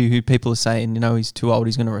Kennedy, who people are saying, he's too old,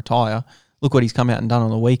 he's going to retire. Look what he's come out and done on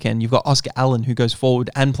the weekend. You've got Oscar Allen, who goes forward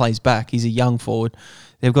and plays back. He's a young forward.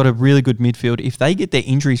 They've got a really good midfield. If they get their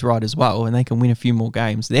injuries right as well and they can win a few more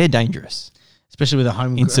games, they're dangerous. Especially with a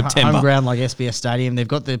home ground like SBS Stadium. They've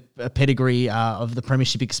got the pedigree of the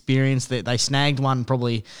premiership experience. They snagged one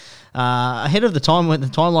probably ahead of the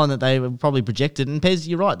timeline that they were probably projected. And Pez,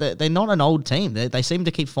 you're right. They're not an old team. They seem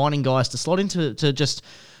to keep finding guys to slot into to just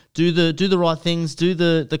do the right things, do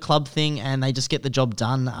the club thing, and they just get the job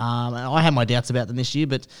done. I had my doubts about them this year,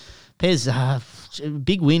 but Pez,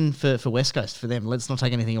 big win for West Coast for them. Let's not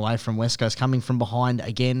take anything away from West Coast coming from behind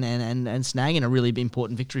again and snagging a really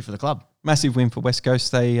important victory for the club. Massive win for West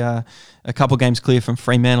Coast. They a couple of games clear from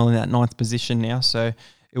Fremantle in that 9th position now, so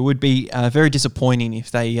it would be very disappointing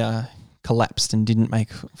if they collapsed and didn't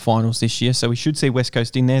make finals this year. So we should see West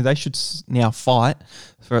Coast in there. They should now fight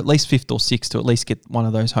for at least 5th or 6th to at least get one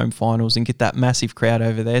of those home finals and get that massive crowd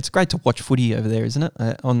over there. It's great to watch footy over there, isn't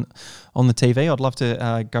it? On the TV. I'd love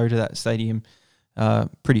to go to that stadium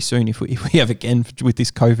pretty soon if we have again with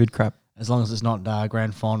this COVID crap. As long as it's not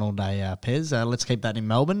grand final day, Pez. Let's keep that in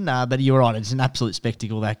Melbourne. But you're right, it's an absolute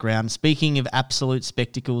spectacle, that ground. Speaking of absolute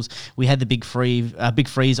spectacles, we had the big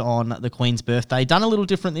freeze on the Queen's birthday. Done a little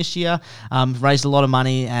different this year, raised a lot of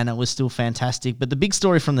money, and it was still fantastic. But the big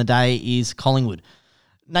story from the day is Collingwood.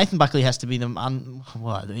 Nathan Buckley has to be I don't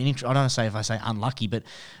want to say if I say unlucky, but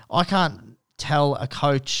I can't tell a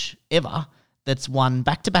coach ever that's won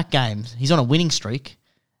back-to-back games. He's on a winning streak,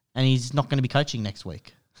 and he's not going to be coaching next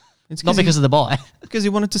week. It's not because of the bye. Because he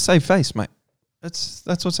wanted to save face, mate. That's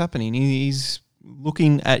what's happening. He's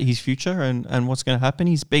looking at his future and what's going to happen.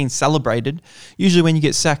 He's being celebrated. Usually when you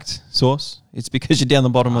get sacked, Sauce, it's because you're down the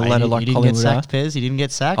bottom of the ladder like Collingwood are. He didn't get sacked, Pez. He didn't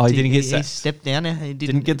get sacked. Oh, he didn't get sacked. He stepped down. He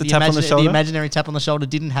didn't get the tap on the shoulder? The imaginary tap on the shoulder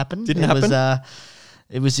didn't happen.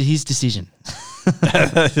 It was his decision.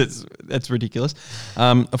 That's ridiculous.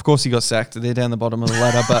 Of course he got sacked. They're down the bottom of the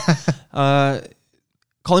ladder. But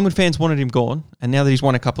Collingwood fans wanted him gone, and now that he's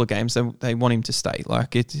won a couple of games, they want him to stay.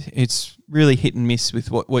 Like it's really hit and miss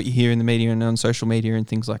with what you hear in the media and on social media and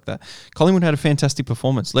things like that. Collingwood had a fantastic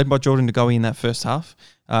performance, led by Jordan De Goey in that first half.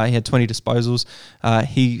 He had 20 disposals.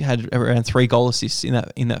 He had around 3 goal assists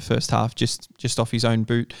in that first half, just off his own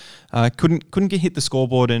boot. Couldn't get hit the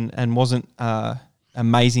scoreboard and wasn't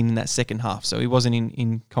amazing in that second half. So he wasn't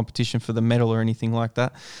in competition for the medal or anything like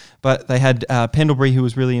that. But they had Pendlebury, who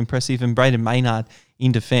was really impressive, and Braden Maynard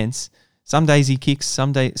in defence. Some days he kicks,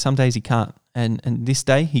 some days he can't. And this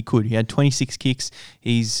day he could. He had 26 kicks.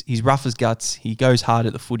 He's rough as guts. He goes hard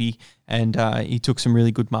at the footy, and he took some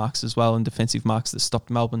really good marks as well, and defensive marks that stopped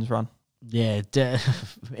Melbourne's run. Yeah,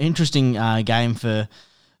 interesting game for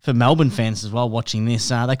Melbourne fans as well watching this.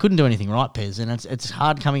 They couldn't do anything right, Pez, and it's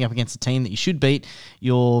hard coming up against a team that you should beat.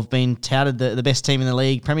 You've been touted the best team in the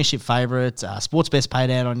league, premiership favourites, sports best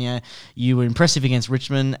paid out on you. You were impressive against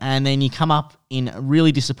Richmond, and then you come up in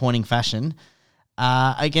really disappointing fashion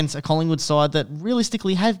against a Collingwood side that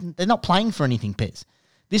realistically they're not playing for anything, Pez.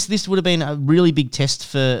 This would have been a really big test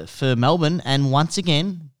for Melbourne, and once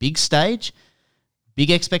again, big stage, big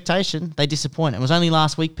expectation, they disappoint. It was only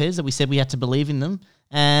last week, Pez, that we said we had to believe in them.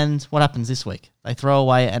 And what happens this week? They throw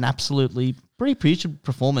away an absolutely pretty putrid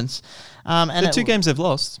performance. And The two games they've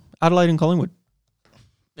lost, Adelaide and Collingwood.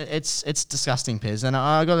 It's disgusting, Pez. And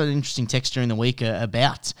I got an interesting text during the week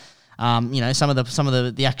about some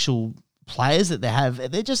of the actual players that they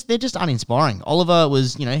have. They're just uninspiring. Oliver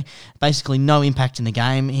was basically no impact in the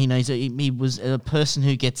game. He was a person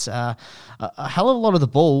who gets a hell of a lot of the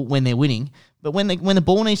ball when they're winning. But when the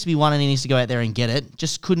ball needs to be won and he needs to go out there and get it,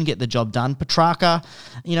 just couldn't get the job done. Petrarca,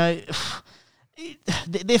 they're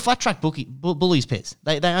flat track bullies, Pez.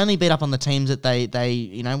 They only beat up on the teams that they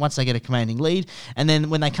once they get a commanding lead, and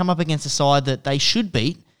then when they come up against a side that they should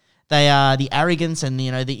beat, they are the arrogance and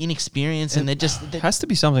the inexperience, and it has to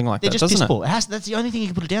be something like that, doesn't it? That's the only thing you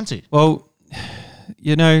can put it down to. Well,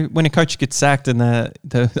 when a coach gets sacked and I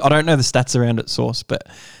don't know the stats around it, Source, but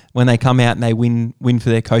when they come out and they win for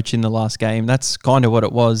their coach in the last game, that's kind of what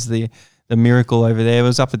it was. The miracle over there. It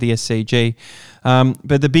was up at the SCG.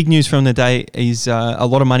 But the big news from the day is a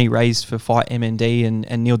lot of money raised for Fight MND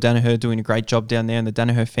and Neil Danaher doing a great job down there, and the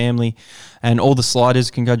Danaher family and all the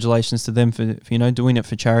Sliders. Congratulations to them for doing it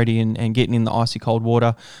for charity and getting in the icy cold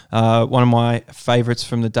water. One of my favourites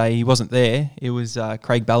from the day, he wasn't there. It was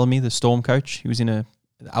Craig Bellamy, the Storm coach. He was in a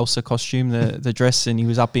Elsa costume, the dress, and he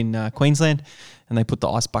was up in Queensland, and they put the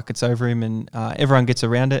ice buckets over him, and everyone gets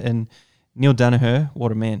around it. And Neil Danaher,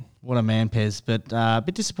 what a man. What a man, Pez. But a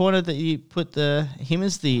bit disappointed that you put him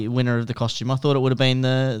as the winner of the costume. I thought it would have been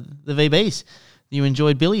the VBs. You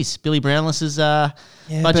enjoyed Billy's. Billy Brownless's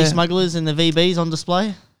Budgie Smugglers and the VBs on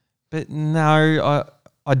display? But no,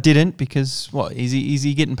 I didn't, because what, is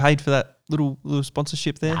he getting paid for that little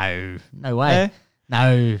sponsorship there? No way.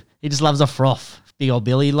 No, he just loves a froth. Big old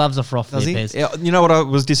Billy loves a froth. Does there, he? Pez. Yeah, you know what I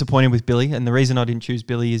was disappointed with Billy, and the reason I didn't choose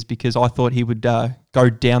Billy is because I thought he would go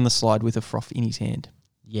down the slide with a froth in his hand.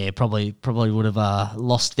 Yeah, probably would have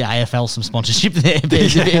lost the AFL some sponsorship there,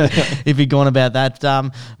 Pez, if he'd gone about that.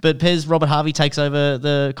 But Pez, Robert Harvey takes over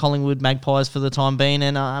the Collingwood Magpies for the time being,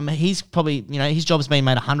 and he's probably, his job's been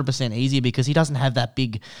made 100% easier because he doesn't have that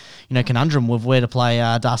big, conundrum of where to play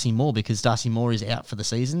Darcy Moore, because Darcy Moore is out for the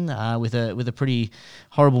season with a pretty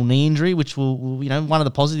horrible knee injury, which will one of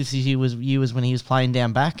the positives this year was when he was playing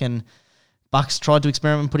down back, and Bucks tried to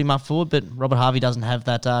experiment and put him up forward, but Robert Harvey doesn't have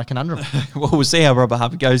that conundrum. Well, we'll see how Robert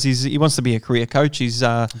Harvey goes. He wants to be a career coach. He's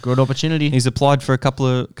good opportunity. He's applied for a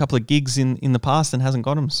couple of gigs in the past and hasn't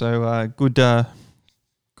got them. So good. I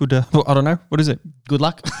don't know, what is it? Good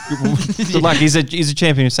luck. Good luck. He's a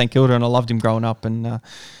champion of St Kilda, and I loved him growing up. And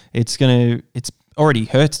it's already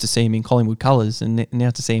hurts to see him in Collingwood colours, and now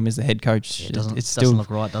to see him as the head coach, it doesn't look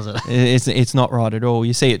right, does it? It's not right at all.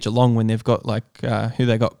 You see it Geelong when they've got who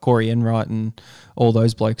they got, Corey Enright and all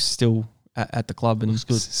those blokes still at the club, and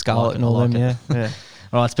Scarlett and all them. Yeah.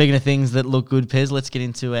 All right, speaking of things that look good, Pez, let's get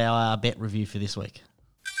into our bet review for this week.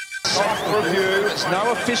 Soft review. It's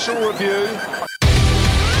no official review.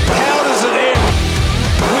 How does it end?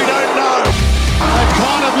 We don't know. They've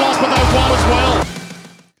kind of lost, but they've won as well.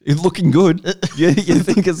 It's looking good. You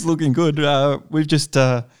think it's looking good. We've just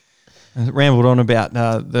rambled on about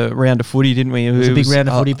the round of footy, didn't we? It was a big round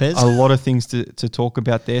of footy, Pez. A lot of things to talk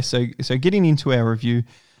about there. So getting into our review,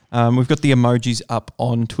 we've got the emojis up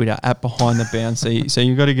on Twitter at Behind the Bounce. So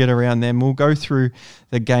you've got to get around them. We'll go through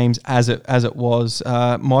the games as it was.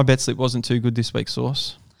 My bet slip wasn't too good this week,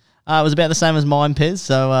 Source. It was about the same as mine, Pez.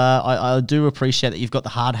 So I do appreciate that you've got the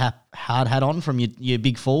hard hat hard hat on from your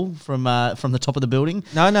big fall from the top of the building?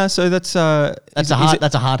 No. So that's a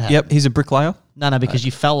hard hat. Yep, he's a bricklayer. No, because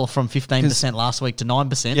you fell from 15% last week to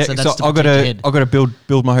 9%. Yeah, so that's so I've got to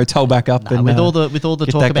build my hotel back up. No, and with all the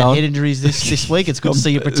talk about going. head injuries this week, it's good to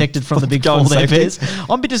see you protected from the big Go fall on, there, safety. Pez.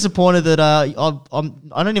 I'm a bit disappointed that I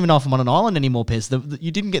don't even know if I'm on an island anymore, Pez.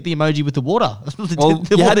 You didn't get the emoji with the water. Well,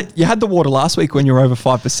 you had the water last week when you were over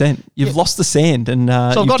 5%. You've lost the sand, and so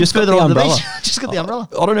I've you've gotten just got further the on the umbrella. beach. Just got the umbrella.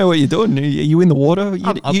 I don't know what you're doing. Are you in the water?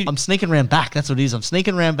 I'm sneaking around back. That's what it is. I'm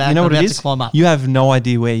sneaking around back. You know I'm what it about is? to climb up. You have no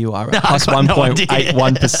idea where you are at plus got no idea.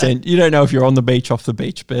 1.81%. You don't know if you're on the beach, off the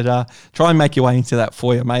beach, but try and make your way into that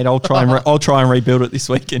for you, mate. I'll try and rebuild it this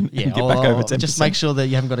week and get back over 10%. Just make sure that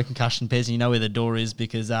you haven't got a concussion, Pez, and you know where the door is,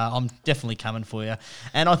 because I'm definitely coming for you.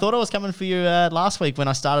 And I thought I was coming for you last week when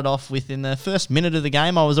I started off within the first minute of the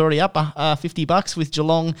game. I was already up $50 with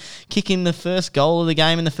Geelong kicking the first goal of the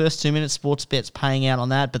game in the first 2 minutes. Sports bets paying out on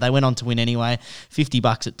that, but they went on to win anyway.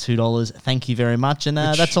 $50 at $2. Thank you very much. And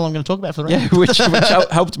that's all I'm going to talk about for the round. Yeah, which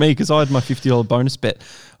helped me because I had my $50 bonus bet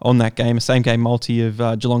on that game, a same game multi of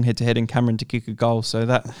Geelong head-to-head and Cameron to kick a goal. So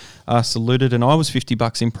that saluted, and I was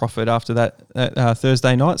 $50 in profit after that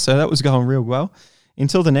Thursday night. So that was going real well.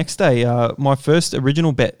 Until the next day, my first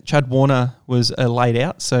original bet, Chad Warner was laid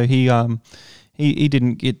out, so he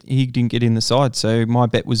didn't get in the side. So my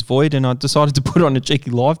bet was void, and I decided to put on a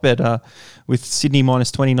cheeky live bet with Sydney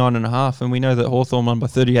minus 29.5, and we know that Hawthorn won by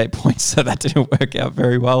 38 points, so that didn't work out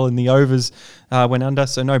very well, and the overs went under,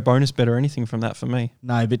 so no bonus bet or anything from that for me.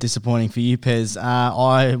 No, a bit disappointing for you, Pez.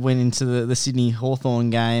 I went into the Sydney Hawthorn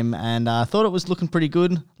game and thought it was looking pretty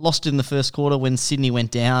good. Lost in the first quarter when Sydney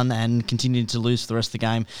went down and continued to lose for the rest of the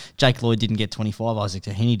game. Jake Lloyd didn't get 25. Isaac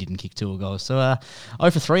Tahini didn't kick 2 goals. So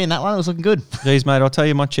 0 for 3 in that one. It was looking good. Jeez, mate, I'll tell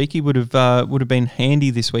you, my cheeky would have been handy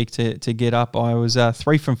this week to get up. I was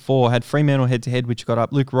 3 from 4. Had Fremantle head-to-head, which got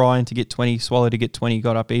up. Luke Ryan to get 20. Swallow to get 20.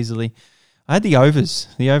 Got up easily. I had the overs.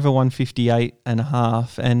 The over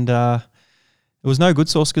 158.5, and it was no good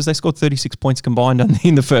source because they scored 36 points combined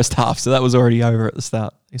in the first half, so that was already over at the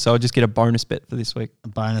start. So I'll just get a bonus bet for this week. A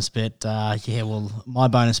bonus bet, my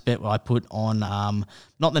bonus bet I put on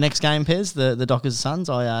not the next game, Pez, the Dockers Suns.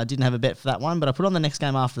 I didn't have a bet for that one, but I put on the next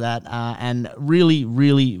game after that, and really,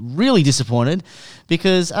 really, really disappointed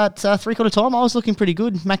because at 3/4 time I was looking pretty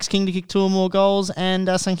good. Max King to kick 2 or more goals, and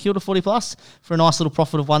St Kilda 40 plus for a nice little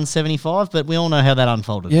profit of 175. But we all know how that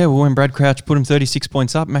unfolded. Yeah, well, when Brad Crouch put him 36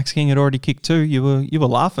 points up, Max King had already kicked 2. You were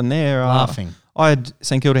laughing there. Laughing. I had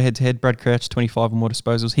St Kilda head-to-head, Brad Crouch, 25 or more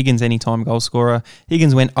disposals. Higgins, anytime goal scorer.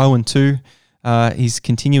 Higgins went 0-2. He's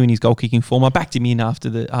continuing his goal-kicking form. I backed him in after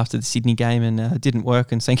the Sydney game, and it didn't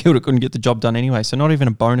work, and St Kilda couldn't get the job done anyway. So not even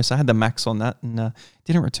a bonus. I had the max on that, and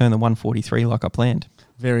didn't return the 143 like I planned.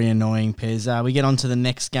 Very annoying, Pez. We get on to the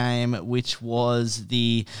next game, which was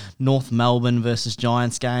the North Melbourne versus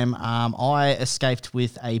Giants game. I escaped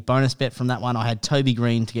with a bonus bet from that one. I had Toby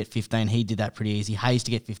Green to get 15. He did that pretty easy. Hayes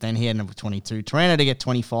to get 15. He had number 22. Tarana to get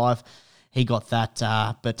 25. He got that.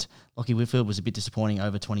 But Lockie Whitfield was a bit disappointing,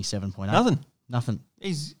 over 27.8. Nothing.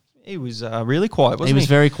 He was really quiet, wasn't he? He was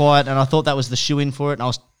very quiet, and I thought that was the shoe-in for it, and I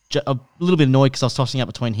was a little bit annoyed because I was tossing up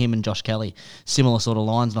between him and Josh Kelly, similar sort of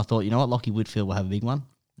lines, and I thought, you know what, Lockie Whitfield will have a big one.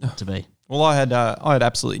 Not to be. Well, I had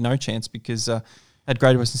absolutely no chance because I had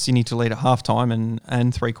Greater Western Sydney to lead at half-time and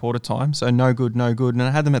 3/4 time, so no good. And I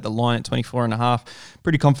had them at the line at 24.5.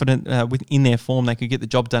 Pretty confident in their form they could get the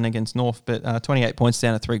job done against North, but 28 points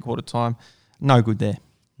down at 3/4 time, no good there.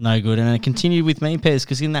 No good. And it continued with me, Pez,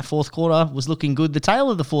 because in that fourth quarter was looking good. The tail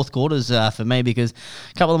of the fourth quarters for me, because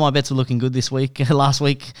a couple of my bets were looking good last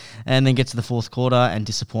week, and then get to the fourth quarter and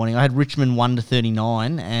disappointing. I had Richmond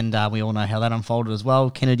 1-39, and we all know how that unfolded as well.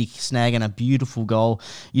 Kennedy snagging a beautiful goal.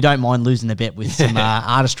 You don't mind losing the bet with some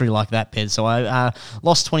artistry like that, Pez. So I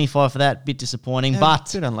lost 25 for that. Bit disappointing,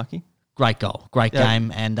 but a bit unlucky. Great goal, great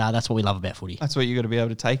game, and that's what we love about footy. That's what you got to be able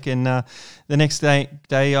to take. And the next day,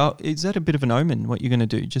 is that a bit of an omen? What you're going to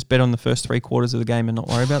do? Just bet on the first 3/4 of the game and not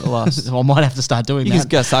worry about the last. So I might have to start doing you that. You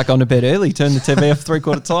just start going to bed early. Turn the TV off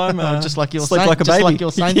 3/4 time. Just like your sleep Saints, like a baby. Like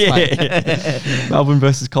your Saints, yeah. Melbourne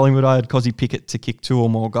versus Collingwood. I had Cozzy Pickett to kick 2 or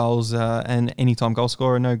more goals, and anytime goal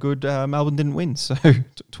scorer, no good. Melbourne didn't win, so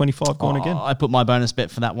 25 gone again. I put my bonus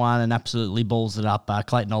bet for that one and absolutely balls it up.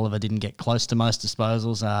 Clayton Oliver didn't get close to most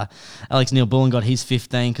disposals. Alex Neil-Bullen got his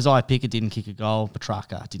 15 because Pickett didn't kick a goal.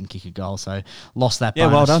 Petrarca didn't kick a goal, so lost that Yeah,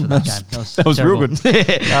 bonus well done. for that game. That was real terrible.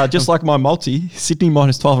 good. Just like my multi, Sydney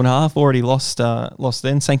minus 12.5 already lost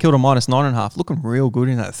then. St Kilda minus 9.5, looking real good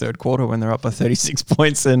in that third quarter when they're up by 36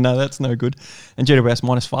 points, and that's no good. And GWS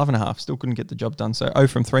minus 5.5, still couldn't get the job done. So 0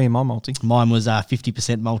 from 3 in my multi. Mine was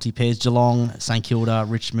 50% multi-pairs. Geelong, St Kilda,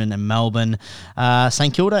 Richmond and Melbourne.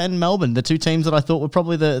 St Kilda and Melbourne, the two teams that I thought were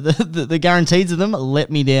probably the guarantees of them,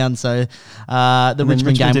 let me down. So the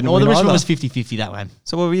Richmond game, didn't or the win Richmond either. was 50-50 that one.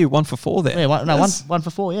 So what were you? 1 for 4 there? Yeah, one for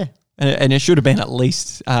 4, yeah. And it should have been at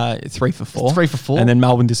least 3 for 4. 3 for 4. And then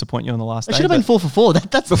Melbourne disappoint you on the last day. It should have been 4 for 4.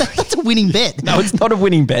 That's a winning bet. No, it's not a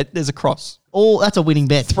winning bet. There's a cross. That's a winning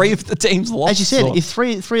bet. 3 of the teams lost. As you said, So- if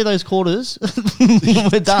three of those quarters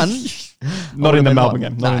were done, Not in the been Melbourne right.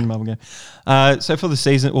 game. Not No. in the Melbourne game. So for the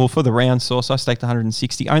season, or for the round source, I staked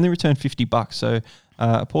 160. Only returned $50. So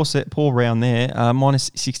a poor round there, minus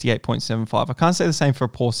 68.75. I can't say the same for a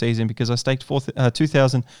poor season because I staked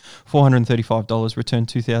 $2,435, returned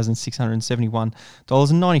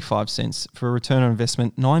 $2,671.95 for a return on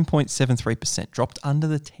investment 9.73%, dropped under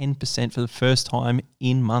the 10% for the first time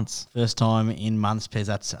in months. first time in months, Pez.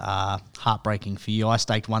 That's heartbreaking for you. I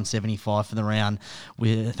staked 175 for the round,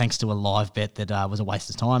 thanks to a live bet that was a waste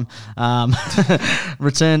of time.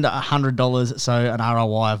 Returned $100, so an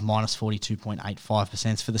ROI of minus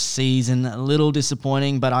 42.85% for the season. A little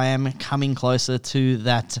disappointing, but I am coming closer to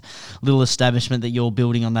that little establishment that you're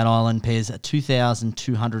building on that island, Pez.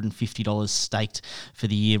 $2,250 staked for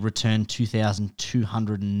the year, returned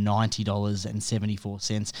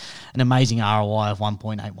 $2,290.74. An amazing ROI of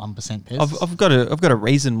 1.81%, Pez. I've got a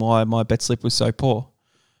reason why my bet slip was so poor.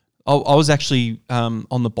 I was actually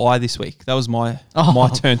on the buy this week. That was my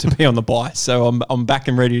turn to be on the buy. So I'm back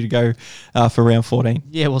and ready to go for round 14.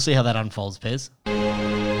 Yeah, we'll see how that unfolds, Pez.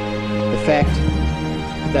 The fact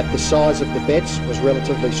that the size of the bets was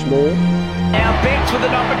relatively small. Now Betts with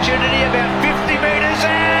an opportunity about 50 metres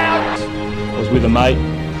out. I was with a mate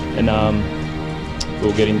and we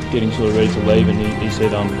were getting sort of ready to leave, and he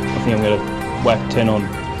said, I think I'm going to whack 10 on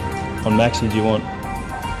Maxi. Do you want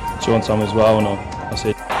some as well? And I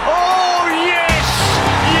said, Oh, yes!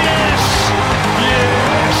 Yes!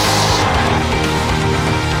 Yes!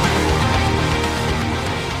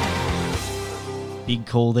 Big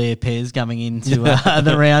call there, Pez, coming into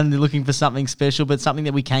the round, looking for something special, but something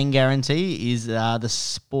that we can guarantee is the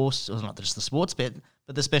sports, or not just the sports bet,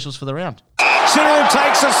 but the specials for the round. Cyril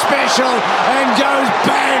takes a special and goes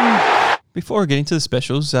bang. Before I get into the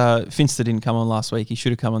specials, Finster didn't come on last week. He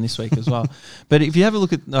should have come on this week as well. But if you have a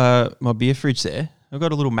look at my beer fridge there, I've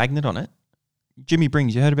got a little magnet on it. Jimmy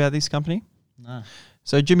Brings. You heard about this company? No.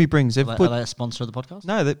 So Jimmy Brings. They've Are put they a sponsor of the podcast?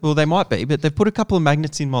 no, they might be, but they've put a couple of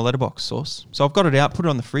magnets in my letterbox source. So I've got it out, put it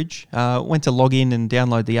on the fridge. Went to log in and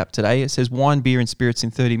download the app today. It says wine, beer, and spirits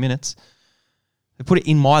in 30 minutes. They put it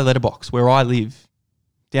in my letterbox where I live.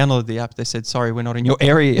 Downloaded the app. They said, sorry, we're not in your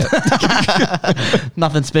area yet.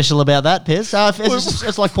 Nothing special about that, Pez.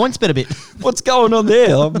 It's like points bet a bit. What's going on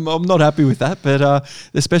there? I'm not happy with that. But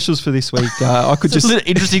the specials for this week, I could Just just... a little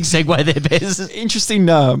interesting segue there, Pez. Interesting.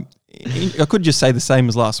 I could just say the same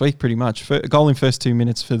as last week, pretty much. Goal in first 2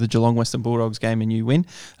 minutes for the Geelong Western Bulldogs game, and you win.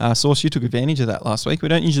 Source, you took advantage of that last week. We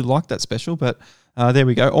don't usually like that special, but there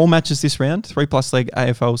we go. All matches this round, 3+ leg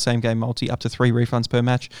AFL same game multi, up to 3 refunds per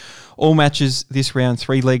match. All matches this round,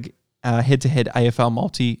 3 leg head-to-head AFL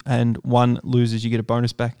multi, and 1 loses, you get a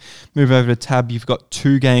bonus back. Move over to tab, you've got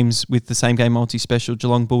 2 games with the same game multi special,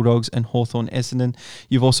 Geelong Bulldogs and Hawthorn Essendon.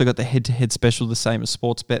 You've also got the head-to-head special, the same as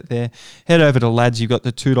sports bet there. Head over to lads, you've got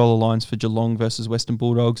the $2 lines for Geelong versus Western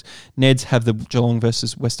Bulldogs. Neds have the Geelong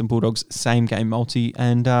versus Western Bulldogs same game multi,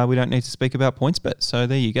 and we don't need to speak about points bet, so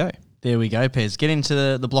there you go. There we go, Pez. Get into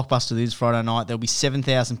the blockbuster this Friday night. There'll be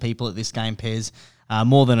 7,000 people at this game, Pez.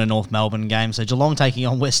 More than a North Melbourne game. So Geelong taking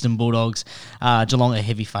on Western Bulldogs. Geelong are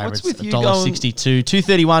heavy favourites. What's with you $1.62.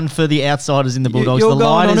 $2.31 for the outsiders in the Bulldogs. You're The going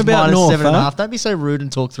line on is about minus North, 7.5. huh? Don't be so rude and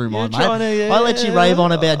talk through mine, mate. trying to, I let you rave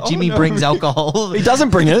on about Jimmy no. brings alcohol. He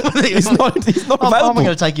doesn't bring it. He's not I'm available. going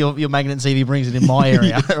to take your magnet and see if he brings it in my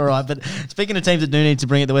area. All right. But speaking of teams that do need to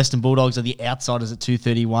bring it, the Western Bulldogs are the outsiders at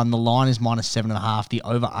 $2.31. The line is minus 7.5. The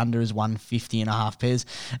over-under is 150.5 Pairs.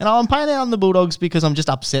 And I'm paying out on the Bulldogs because I'm just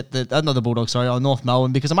upset that, not the Bulldogs, sorry, on North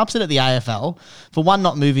Melbourne, because I'm upset at the AFL for one,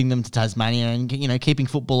 not moving them to Tasmania and, you know, keeping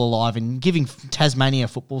football alive and giving Tasmania a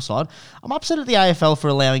football side. I'm upset at the AFL for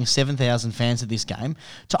allowing 7,000 fans at this game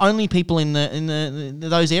to only people in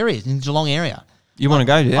those areas, in the Geelong area. You want to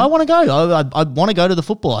go, yeah? I want to go. I want to go to the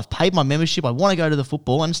football. I've paid my membership. I want to go to the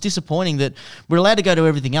football. And it's disappointing that we're allowed to go to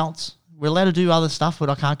everything else. We're allowed to do other stuff, but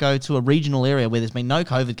I can't go to a regional area where there's been no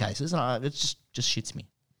COVID cases. It just shits me.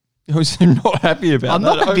 I was not happy about I'm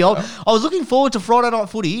that. not happy. I was looking forward to Friday night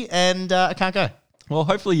footy, and I can't go. Well,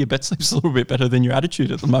 hopefully your bet slip's a little bit better than your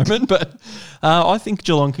attitude at the moment. But I think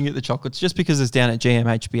Geelong can get the chocolates just because it's down at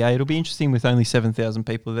GMHBA. It'll be interesting with only 7,000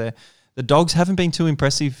 people there. The Dogs haven't been too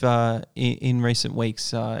impressive in recent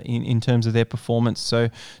weeks in terms of their performance. So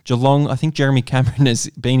Geelong, I think Jeremy Cameron has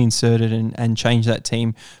been inserted and changed that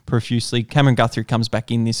team profusely. Cameron Guthrie comes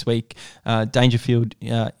back in this week. Dangerfield,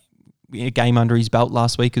 a game under his belt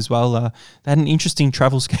last week as well. They had an interesting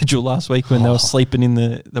travel schedule last week when they were sleeping in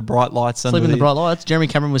the bright lights. Sleeping in the bright lights. Jeremy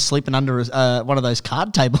Cameron was sleeping under one of those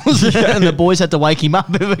card tables, and the boys had to wake him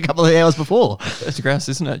up a couple of hours before. It's grouse,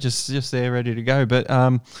 isn't it? Just there, ready to go. But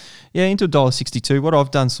into $1.62. What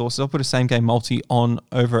I've done, sources, I'll put a same game multi on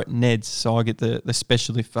over at Ned's, so I get the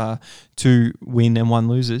special if 2 win and 1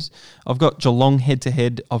 loses. I've got Geelong head to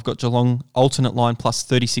head. I've got Geelong alternate line plus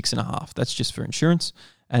 36.5. That's just for insurance.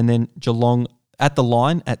 And then Geelong at the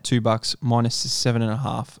line at $2 minus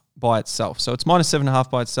 7.5 by itself. So it's minus 7.5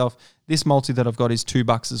 by itself. This multi that I've got is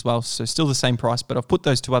 $2 as well. So still the same price, but I've put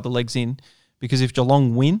those 2 other legs in because if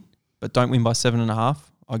Geelong win but don't win by 7.5,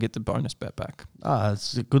 I get the bonus bet back.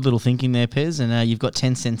 It's a good little thinking there, Pez. And you've got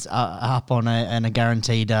 10 cents up on a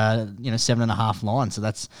guaranteed 7.5 line. So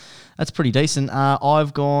that's pretty decent.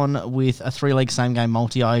 I've gone with a 3-leg same game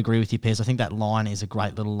multi. I agree with you, Pez. I think that line is a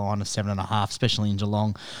great little line of 7.5, especially in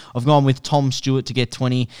Geelong. I've gone with Tom Stewart to get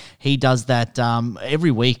 20. He does that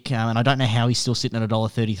every week, and I don't know how he's still sitting at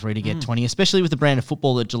 $1.33 to get 20, especially with the brand of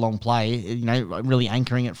football that Geelong play. Really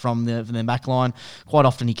anchoring it from their back line. Quite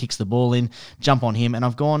often he kicks the ball in. Jump on him, and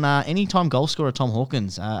I've gone anytime goal scorer Tom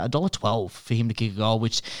Hawkins, $1.12 for him to kick a goal,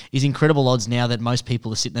 which is incredible odds now that most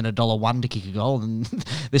people are sitting at $1 to kick a goal, and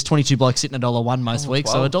there's 22 blokes sitting at $1 most weeks.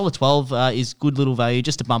 So $1.12 is good little value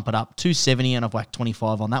just to bump it up. $2.70, and I've whacked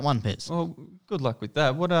 25 on that one, Pez. Well, good luck with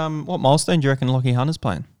that. What milestone do you reckon Lockie Hunter's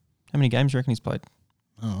playing? How many games do you reckon he's played?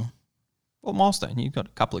 Oh, What milestone? You've got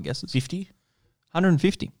a couple of guesses. 50?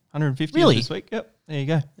 150. 150 Really? this week. Yep. There you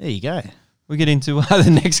go. There you go. We get into the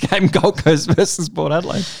next game, Gold Coast versus Port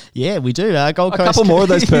Adelaide. Yeah, we do. Gold Coast. A couple more of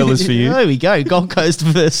those pearlers for you. There we go. Gold Coast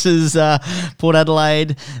versus Port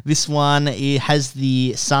Adelaide. This one has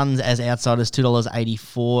the Suns as outsiders,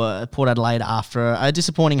 $2.84. Port Adelaide after a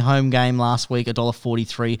disappointing home game last week,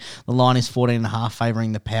 $1.43. The line is 14.5,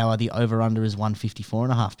 favouring the Power. The over-under is 154.5,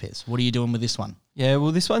 Pez. What are you doing with this one? Yeah,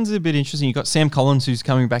 well, this one's a bit interesting. You've got Sam Collins, who's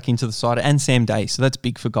coming back into the side, and Sam Day, so that's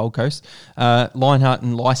big for Gold Coast. Lionheart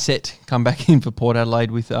and Lysette come back in for Port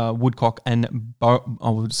Adelaide with Woodcock and I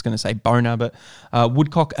was just going to say Boner, but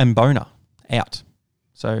Woodcock and Boner out.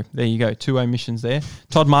 So there you go, 2 omissions there.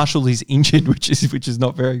 Todd Marshall is injured, which is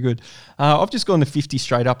not very good. I've just gone to 50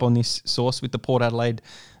 straight up on this source with the Port Adelaide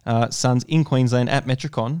Suns in Queensland at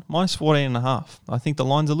Metricon, minus 14.5. I think the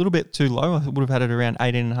line's a little bit too low. I would have had it around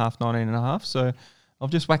 18.5, 19.5. So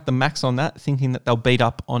I've just whacked the max on that, thinking that they'll beat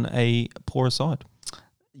up on a poorer side.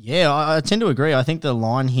 Yeah, I tend to agree. I think the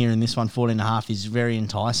line here in this one, 14.5, is very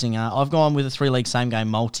enticing. I've gone with a 3-leg same game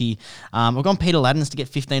multi. I've gone Peter Laddens to get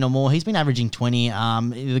 15 or more. He's been averaging 20.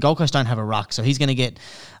 The Gold Coast don't have a ruck, so he's going to get,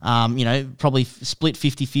 probably split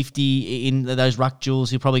 50-50 in those ruck duels.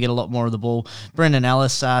 He'll probably get a lot more of the ball. Brendan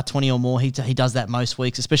Ellis, 20 or more. He does that most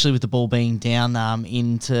weeks, especially with the ball being down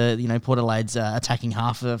into Port Adelaide's attacking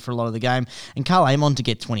half for a lot of the game. And Carl Amon to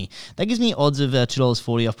get 20. That gives me odds of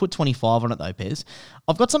 $2.40. I've put 25 on it though, Pez.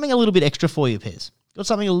 I've got something a little bit extra for you, Pez. Got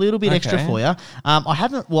something a little bit extra for you.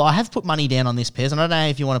 I have put money down on this, Pez, and I don't know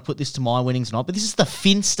if you want to put this to my winnings or not, but this is the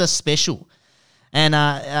Finster special.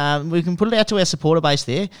 And we can put it out to our supporter base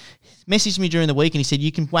there. He messaged me during the week and he said,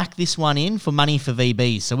 you can whack this one in for money for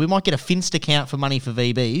VBs. So we might get a Finster count for money for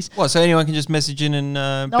VBs. What, so anyone can just message in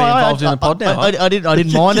and be involved in the pod now? I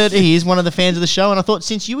didn't mind it. He is one of the fans of the show, and I thought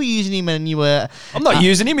since you were using him and you were... I'm not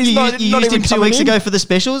using him. He's not used even him 2 weeks ago for the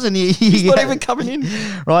specials. And he's not even coming in.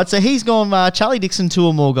 Right, so he's gone Charlie Dixon 2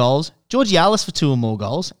 or more goals, George Yalis for 2 or more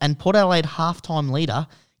goals, and Port Adelaide halftime leader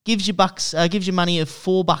gives you money of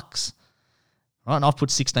 $4. Right, and I've put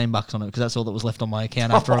 $16 on it because that's all that was left on my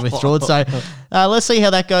account after I withdrew it. So let's see how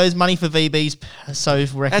that goes. Money for VBs. So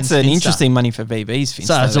that's an interesting money for VBs. Finster.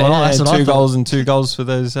 So that's what I thought. 2 goals and 2 goals for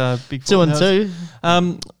those big 2 and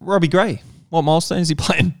 2. Robbie Gray. What milestone is he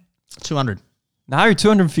playing? 200. No,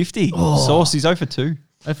 250. Source, he's 0 for 2.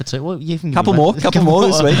 0 for 2. Well, you can couple more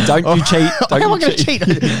this week. Don't you cheat. How am I going to cheat?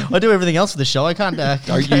 I do everything else for the show. I can't.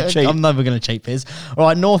 Don't you cheat. I'm never going to cheat, Pez. All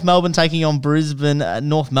right, North Melbourne taking on Brisbane.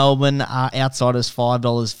 North Melbourne are outsiders,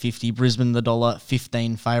 $5.50. Brisbane, the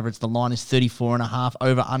 $1.15 favourites. The line is 34.5,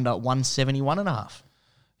 over under 171.5.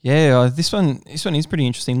 Yeah, this one is pretty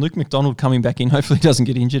interesting. Luke McDonald coming back in. Hopefully he doesn't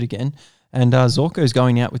get injured again. And Zorko's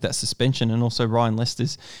going out with that suspension, and also Ryan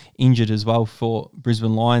Lester's injured as well for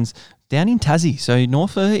Brisbane Lions down in Tassie. So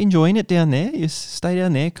North are enjoying it down there. You stay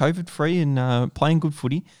down there, COVID-free and playing good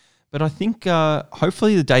footy. But I think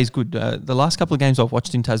hopefully the day's good. The last couple of games I've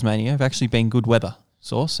watched in Tasmania have actually been good weather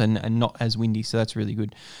source and not as windy, so that's really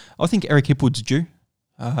good. I think Eric Hipwood's due.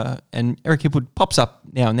 And Eric Hipwood pops up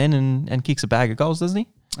now and then and kicks a bag of goals, doesn't he?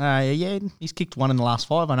 Yeah, he's kicked one in the last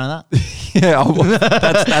 5. I know that. Yeah, well,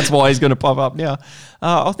 that's why he's going to pop up now.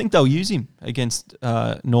 I think they'll use him against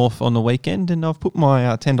North on the weekend, and I've put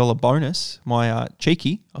my $10 bonus, my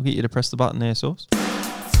cheeky. I'll get you to press the button there, Sauce.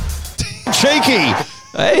 Cheeky.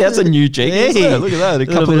 Hey, that's a new cheeky. Hey, look at that. A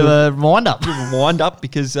little bit of a wind-up. Wind up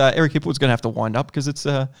because Eric Hipwood's going to have to wind up because it's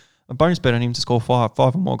a bonus bet on him to score five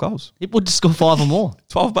or more goals. It would score 5 or more.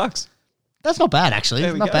 $12. That's not bad, actually.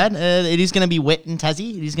 There we Not go. bad. It is going to be wet in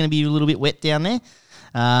Tassie. It is going to be a little bit wet down there.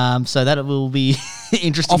 So that will be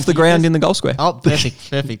interesting. Off the ground in the goal square. Oh,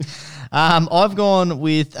 perfect. I've gone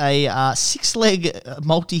with a 6-leg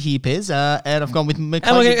multi here, Pez, and I've gone with How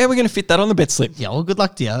McCluggage. are we going to fit that on the bet slip? Yeah, well, good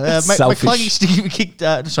luck to you. Selfish. McCluggage to kick.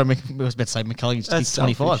 I was about to say McCluggage to That's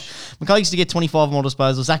kick 25. McCluggage to get 25 or more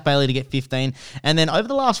disposals. Zach Bailey to get 15. And then over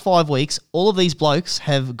the last 5 weeks, all of these blokes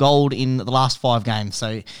have goaled in the last 5 games.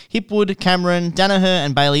 So Hipwood, Cameron, Danaher,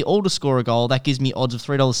 and Bailey all to score a goal. That gives me odds of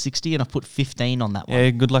 $3.60, and I've put 15 on that one. Yeah,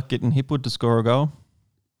 good luck getting Hipwood to score a goal.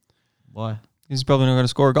 Why? He's probably not going to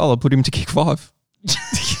score a goal. I'll put him to kick 5.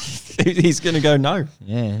 He's going to go no.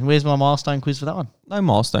 Yeah. Where's my milestone quiz for that one? No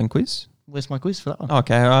milestone quiz. Where's my quiz for that one?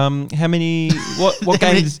 Okay. How many? What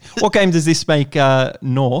game does this make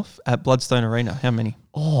North at Bloodstone Arena? How many?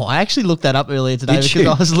 Oh, I actually looked that up earlier today Did because you?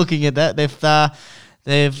 I was looking at that.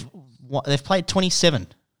 They've played 27.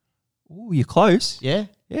 Oh, you're close. Yeah.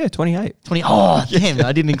 Yeah, 28. 20. Oh, damn.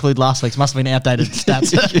 I didn't include last week's. Must have been outdated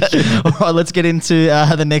stats. All right, let's get into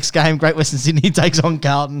the next game. Great Western Sydney takes on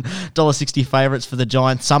Carlton. $1.60 favourites for the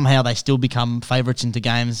Giants. Somehow they still become favourites into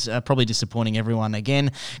games. Probably disappointing everyone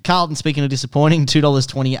again. Carlton, speaking of disappointing,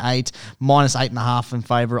 $2.28, minus 8.5 in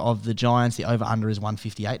favour of the Giants. The over-under is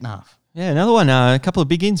 158.5. Yeah, another one. A couple of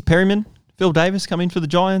big ins. Perryman, Phil Davis come in for the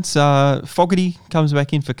Giants. Fogarty comes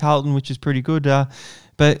back in for Carlton, which is pretty good.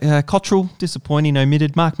 But Cottrell, disappointing,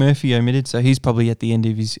 omitted. Mark Murphy omitted, so he's probably at the end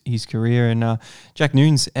of his career. And Jack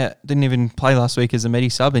Noons didn't even play last week as a Medi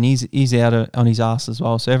sub, and he's out on his ass as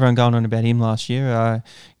well. So everyone going on about him last year.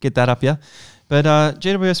 Get that up, yeah. But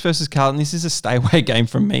GWS versus Carlton, this is a stay-away game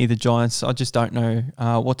from me, the Giants. I just don't know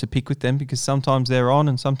what to pick with them because sometimes they're on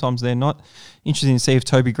and sometimes they're not. Interesting to see if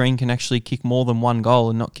Toby Green can actually kick more than one goal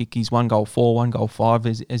and not kick his 1 goal 4, 1 goal 5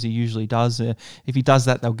 as he usually does. If he does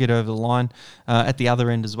that, they'll get over the line. At the other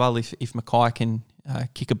end as well, if Mackay can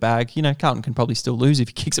kick a bag, Carlton can probably still lose if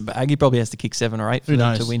he kicks a bag. He probably has to kick 7 or 8 for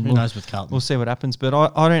them to win. Who knows with Carlton? We'll see what happens. But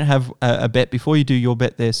I don't have a bet. Before you do your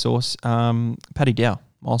bet there, Sauce, Paddy Dow,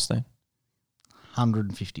 milestone.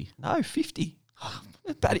 150. No, 50.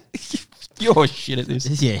 Paddy, you're shit at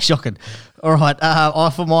this. Yeah, shocking. All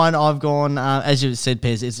right, for mine, I've gone, as you said,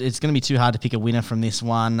 Pez, it's going to be too hard to pick a winner from this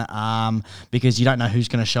one because you don't know who's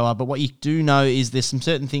going to show up. But what you do know is there's some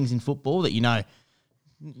certain things in football that you know.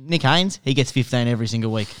 Nick Haynes, he gets 15 every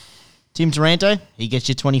single week. Tim Taranto, he gets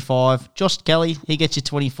you 25. Josh Kelly, he gets you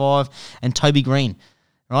 25. And Toby Green.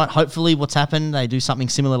 Right, hopefully what's happened, they do something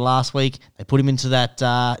similar to last week. They put him into that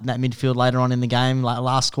midfield later on in the game, like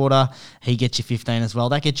last quarter. He gets you 15 as well.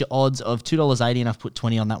 That gets you odds of $2.80, and I've put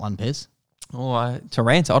 20 on that one, Pez. Oh,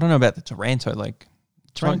 Taranto. I don't know about the Taranto. Like,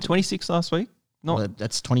 Taranto. 26 last week? Well,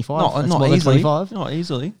 that's 25. That's Not more than easily. 25. Not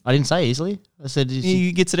easily. I didn't say easily. I said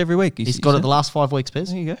He gets it every week. he's got it the last 5 weeks, Pez.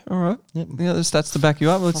 There you go. All right. Yep. Yeah, the stats to back you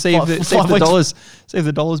up. Let's see Five- if 5 weeks.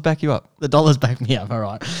 the dollars back you up. The dollars back me up, all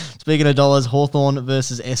right. Speaking of dollars, Hawthorn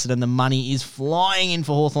versus Essendon. The money is flying in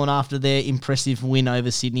for Hawthorn after their impressive win over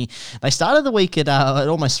Sydney. They started the week at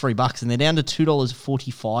almost $3, and they're down to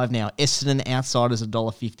 $2.45 now. Essendon outsiders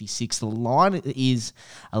 $1.56. The line is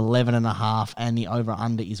 11.5, and the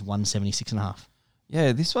over/under is 176.5.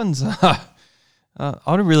 Yeah, this one's.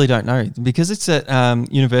 I really don't know because it's at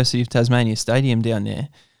University of Tasmania Stadium down there.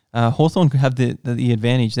 Hawthorn could have the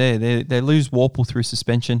advantage there. They lose Warple through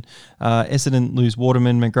suspension. Essendon lose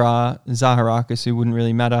Waterman, McGrath, Zaharakis, who wouldn't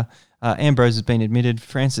really matter. Ambrose has been admitted.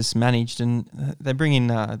 Francis managed, and they bring in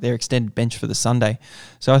their extended bench for the Sunday.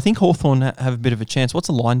 So I think Hawthorn have a bit of a chance. What's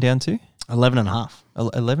the line down to? 11.5.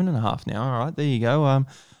 11.5 now. All right, there you go.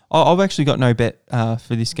 I've actually got no bet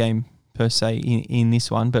for this game per se in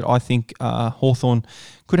this one, but I think Hawthorn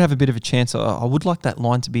could have a bit of a chance. I would like that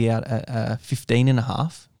line to be out at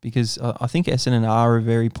 15.5 because I think Essendon are a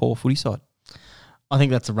very poor footy side. I think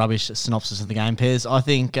that's a rubbish synopsis of the game, Pez. I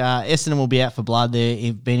think Essendon will be out for blood.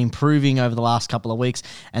 They've been improving over the last couple of weeks,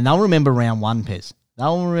 and they'll remember round one, Pez.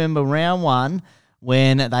 They'll remember round one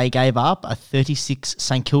when they gave up a 36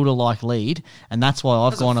 St Kilda-like lead, and that's why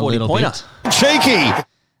I've gone a little bit. Cheeky!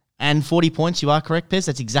 And 40 points, you are correct, Pez.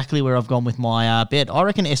 That's exactly where I've gone with my bet. I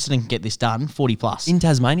reckon Essendon can get this done, 40 plus. In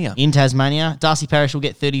Tasmania. In Tasmania. Darcy Parish will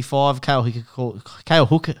get 35. Hale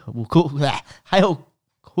Hooker.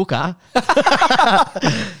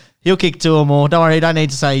 He'll kick 2 or more. Don't worry, you don't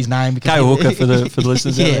need to say his name. Kale Hooker for the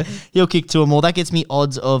listeners out there. He'll kick 2 or more. That gets me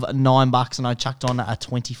odds of $9, and I chucked on a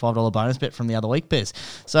 $25 bonus bet from the other week, Pez.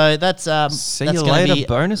 So that's See that's you gonna later, be,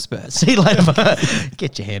 bonus bet. See you later.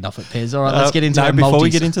 Get your hand off it, Pez. All right, let's get into no, our before we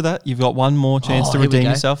multis. get into that, you've got one more chance to here we redeem go.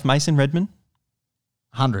 yourself. Mason Redman.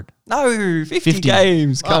 100. No, 50 50.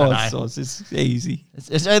 games. I Come don't on, know. Sauce. It's easy.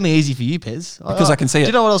 It's only easy for you, Pez. Because I can see Do it.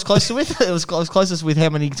 you know what I was close to with? I was closest with how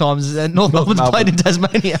many times North Melbourne's Melbourne. played in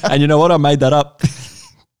Tasmania. And you know what? I made that up.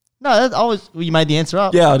 No, you made the answer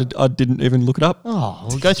up. Yeah, I didn't even look it up. Oh,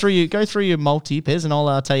 well, go through your multi, Pez, and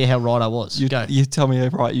I'll tell you how right I was. Go. You tell me how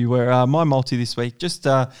right you were. My multi this week, just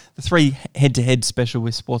the 3 head-to-head special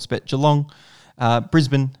with Sportsbet. Geelong,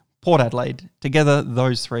 Brisbane, Port Adelaide. Together,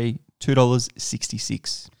 those 3,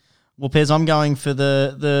 $2.66. Well, Pez, I'm going for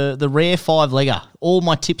the rare 5-legger. All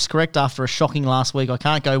my tips correct after a shocking last week. I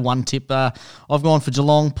can't go one tip. I've gone for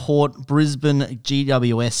Geelong, Port, Brisbane,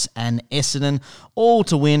 GWS, and Essendon. All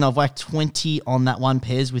to win. I've whacked 20 on that one,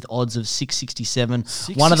 Pez, with odds of 667.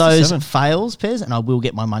 One of those 667. fails, Pez, and I will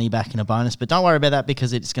get my money back in a bonus. But don't worry about that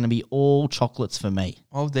because it's going to be all chocolates for me.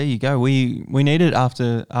 Oh, there you go. We need it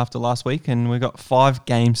after last week, and we got 5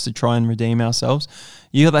 games to try and redeem ourselves.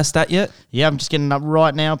 You got that stat yet? Yeah, I'm just getting it up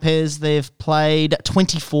right now, Pez. They've played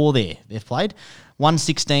 24 there. They've played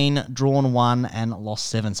 116, drawn 1, and lost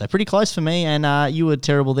 7. So pretty close for me, and you were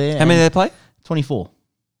terrible there. How many did they play? 24.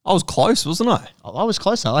 I was close, wasn't I? I was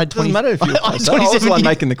closer. I had 20. Doesn't matter if you were I had close. I was the 27. one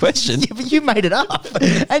making the question. Yeah, but you made it up,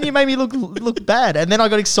 and you made me look bad. And then I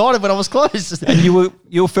got excited when I was close. And you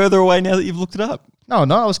were further away now that you've looked it up. No,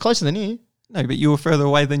 I was closer than you. No, but you were further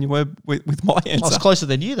away than you were with my answer. I was closer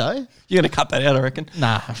than you, though. You're going to cut that out, I reckon.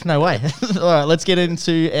 Nah, no way. All right, let's get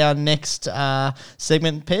into our next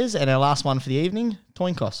segment, Pez, and our last one for the evening,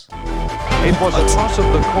 coin costs. It was a toss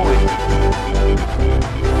of the coin.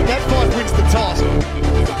 That 5 wins the toss.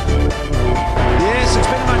 Yes, it's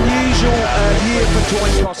been an unusual year for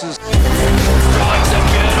coin tosses.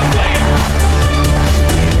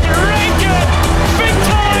 Big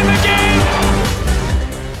time again!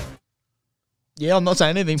 Yeah, I'm not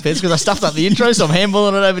saying anything, Pez, because I stuffed up the intro, so I'm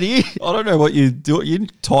handballing it over to you. I don't know what you do. You're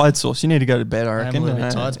tired, Sauce. You need to go to bed, I I'm reckon. a little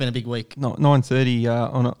bit tired. It's been a big week. No,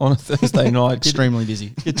 9:30 on a Thursday night. Extremely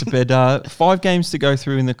busy. Get to bed. 5 games to go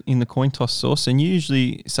through in the coin toss, Sauce, and you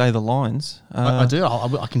usually say the lines. I do.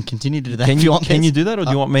 I can continue to do that. Can if you want, can Pez. you do that, or do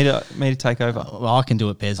you want me to take over? Well, I can do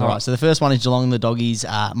it, Pez. All right. So the first one is Geelong, the doggies,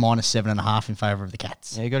 minus 7.5 in favour of the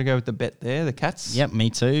Cats. Yeah, you got to go with the bet there. The Cats. Yep, me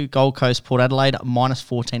too. Gold Coast, Port Adelaide, minus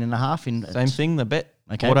 14.5 in Same thing. The bet.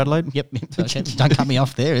 Okay. Port Adelaide. Yep. Okay. Don't cut me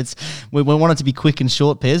off there. It's we want it to be quick and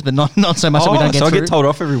short, Pez, but not so much that we don't get so through. I get told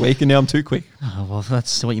off every week, and now I'm too quick. Oh, well,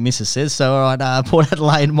 that's what your missus says. So, all right, Port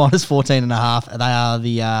Adelaide minus 14.5.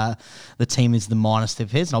 They are the team is the minus their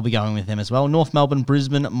Pez, and I'll be going with them as well. North Melbourne,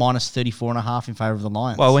 Brisbane minus 34.5 in favour of the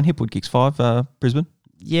Lions. Well, when Hipwood kicks 5, Brisbane.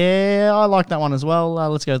 Yeah, I like that one as well.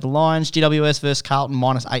 Let's go with the Lions. GWS versus Carlton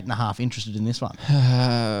minus 8.5. Interested in this one?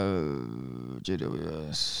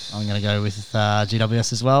 GWS. I'm going to go with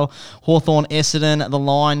GWS as well. Hawthorn, Essendon, the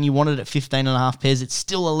line. You wanted it at 15.5 Pez. It's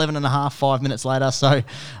still 11.5 5 minutes later. So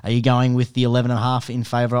are you going with the 11.5 in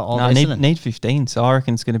favour of No, I Essendon? need 15, so I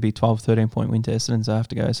reckon it's going to be 12, 13 point win to Essendon, so I have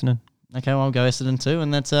to go Essendon. Okay, well, I'll go Essendon too.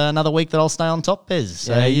 And that's another week that I'll stay on top, Pez.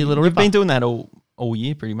 So Yeah, you little you've ripper. been doing that all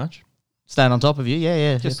year, pretty much. Staying on top of you.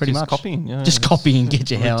 Yeah, pretty much. Copying. Yeah, Just copy and get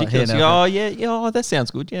your ridiculous. hand out. Oh, that sounds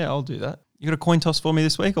good. Yeah, I'll do that. You got a coin toss for me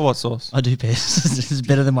this week, or what, Sauce? I do, Pez. This is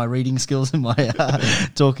better than my reading skills and my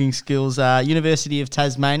talking skills. University of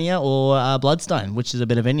Tasmania or Bloodstone, which is a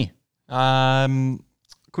better venue? Couldn't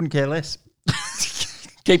care less.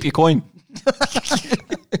 Keep your coin.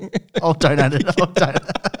 I'll donate it.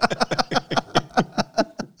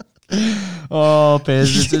 Oh,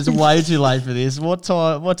 Pez, it's way too late for this. What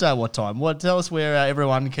time? Tell us where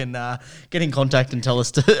everyone can get in contact and tell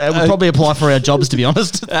us to. We'll probably apply for our jobs, to be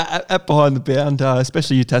honest. At Behind the Bound,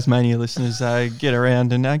 especially you Tasmania listeners, get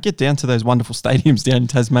around and get down to those wonderful stadiums down in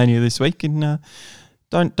Tasmania this week and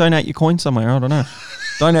donate your coin somewhere. I don't know.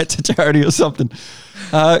 Donate to charity or something.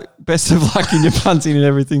 Best of luck in your punting and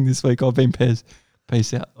everything this week. I've been Pez.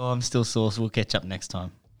 Peace out. Oh, I'm still Sauce. We'll catch up next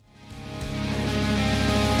time.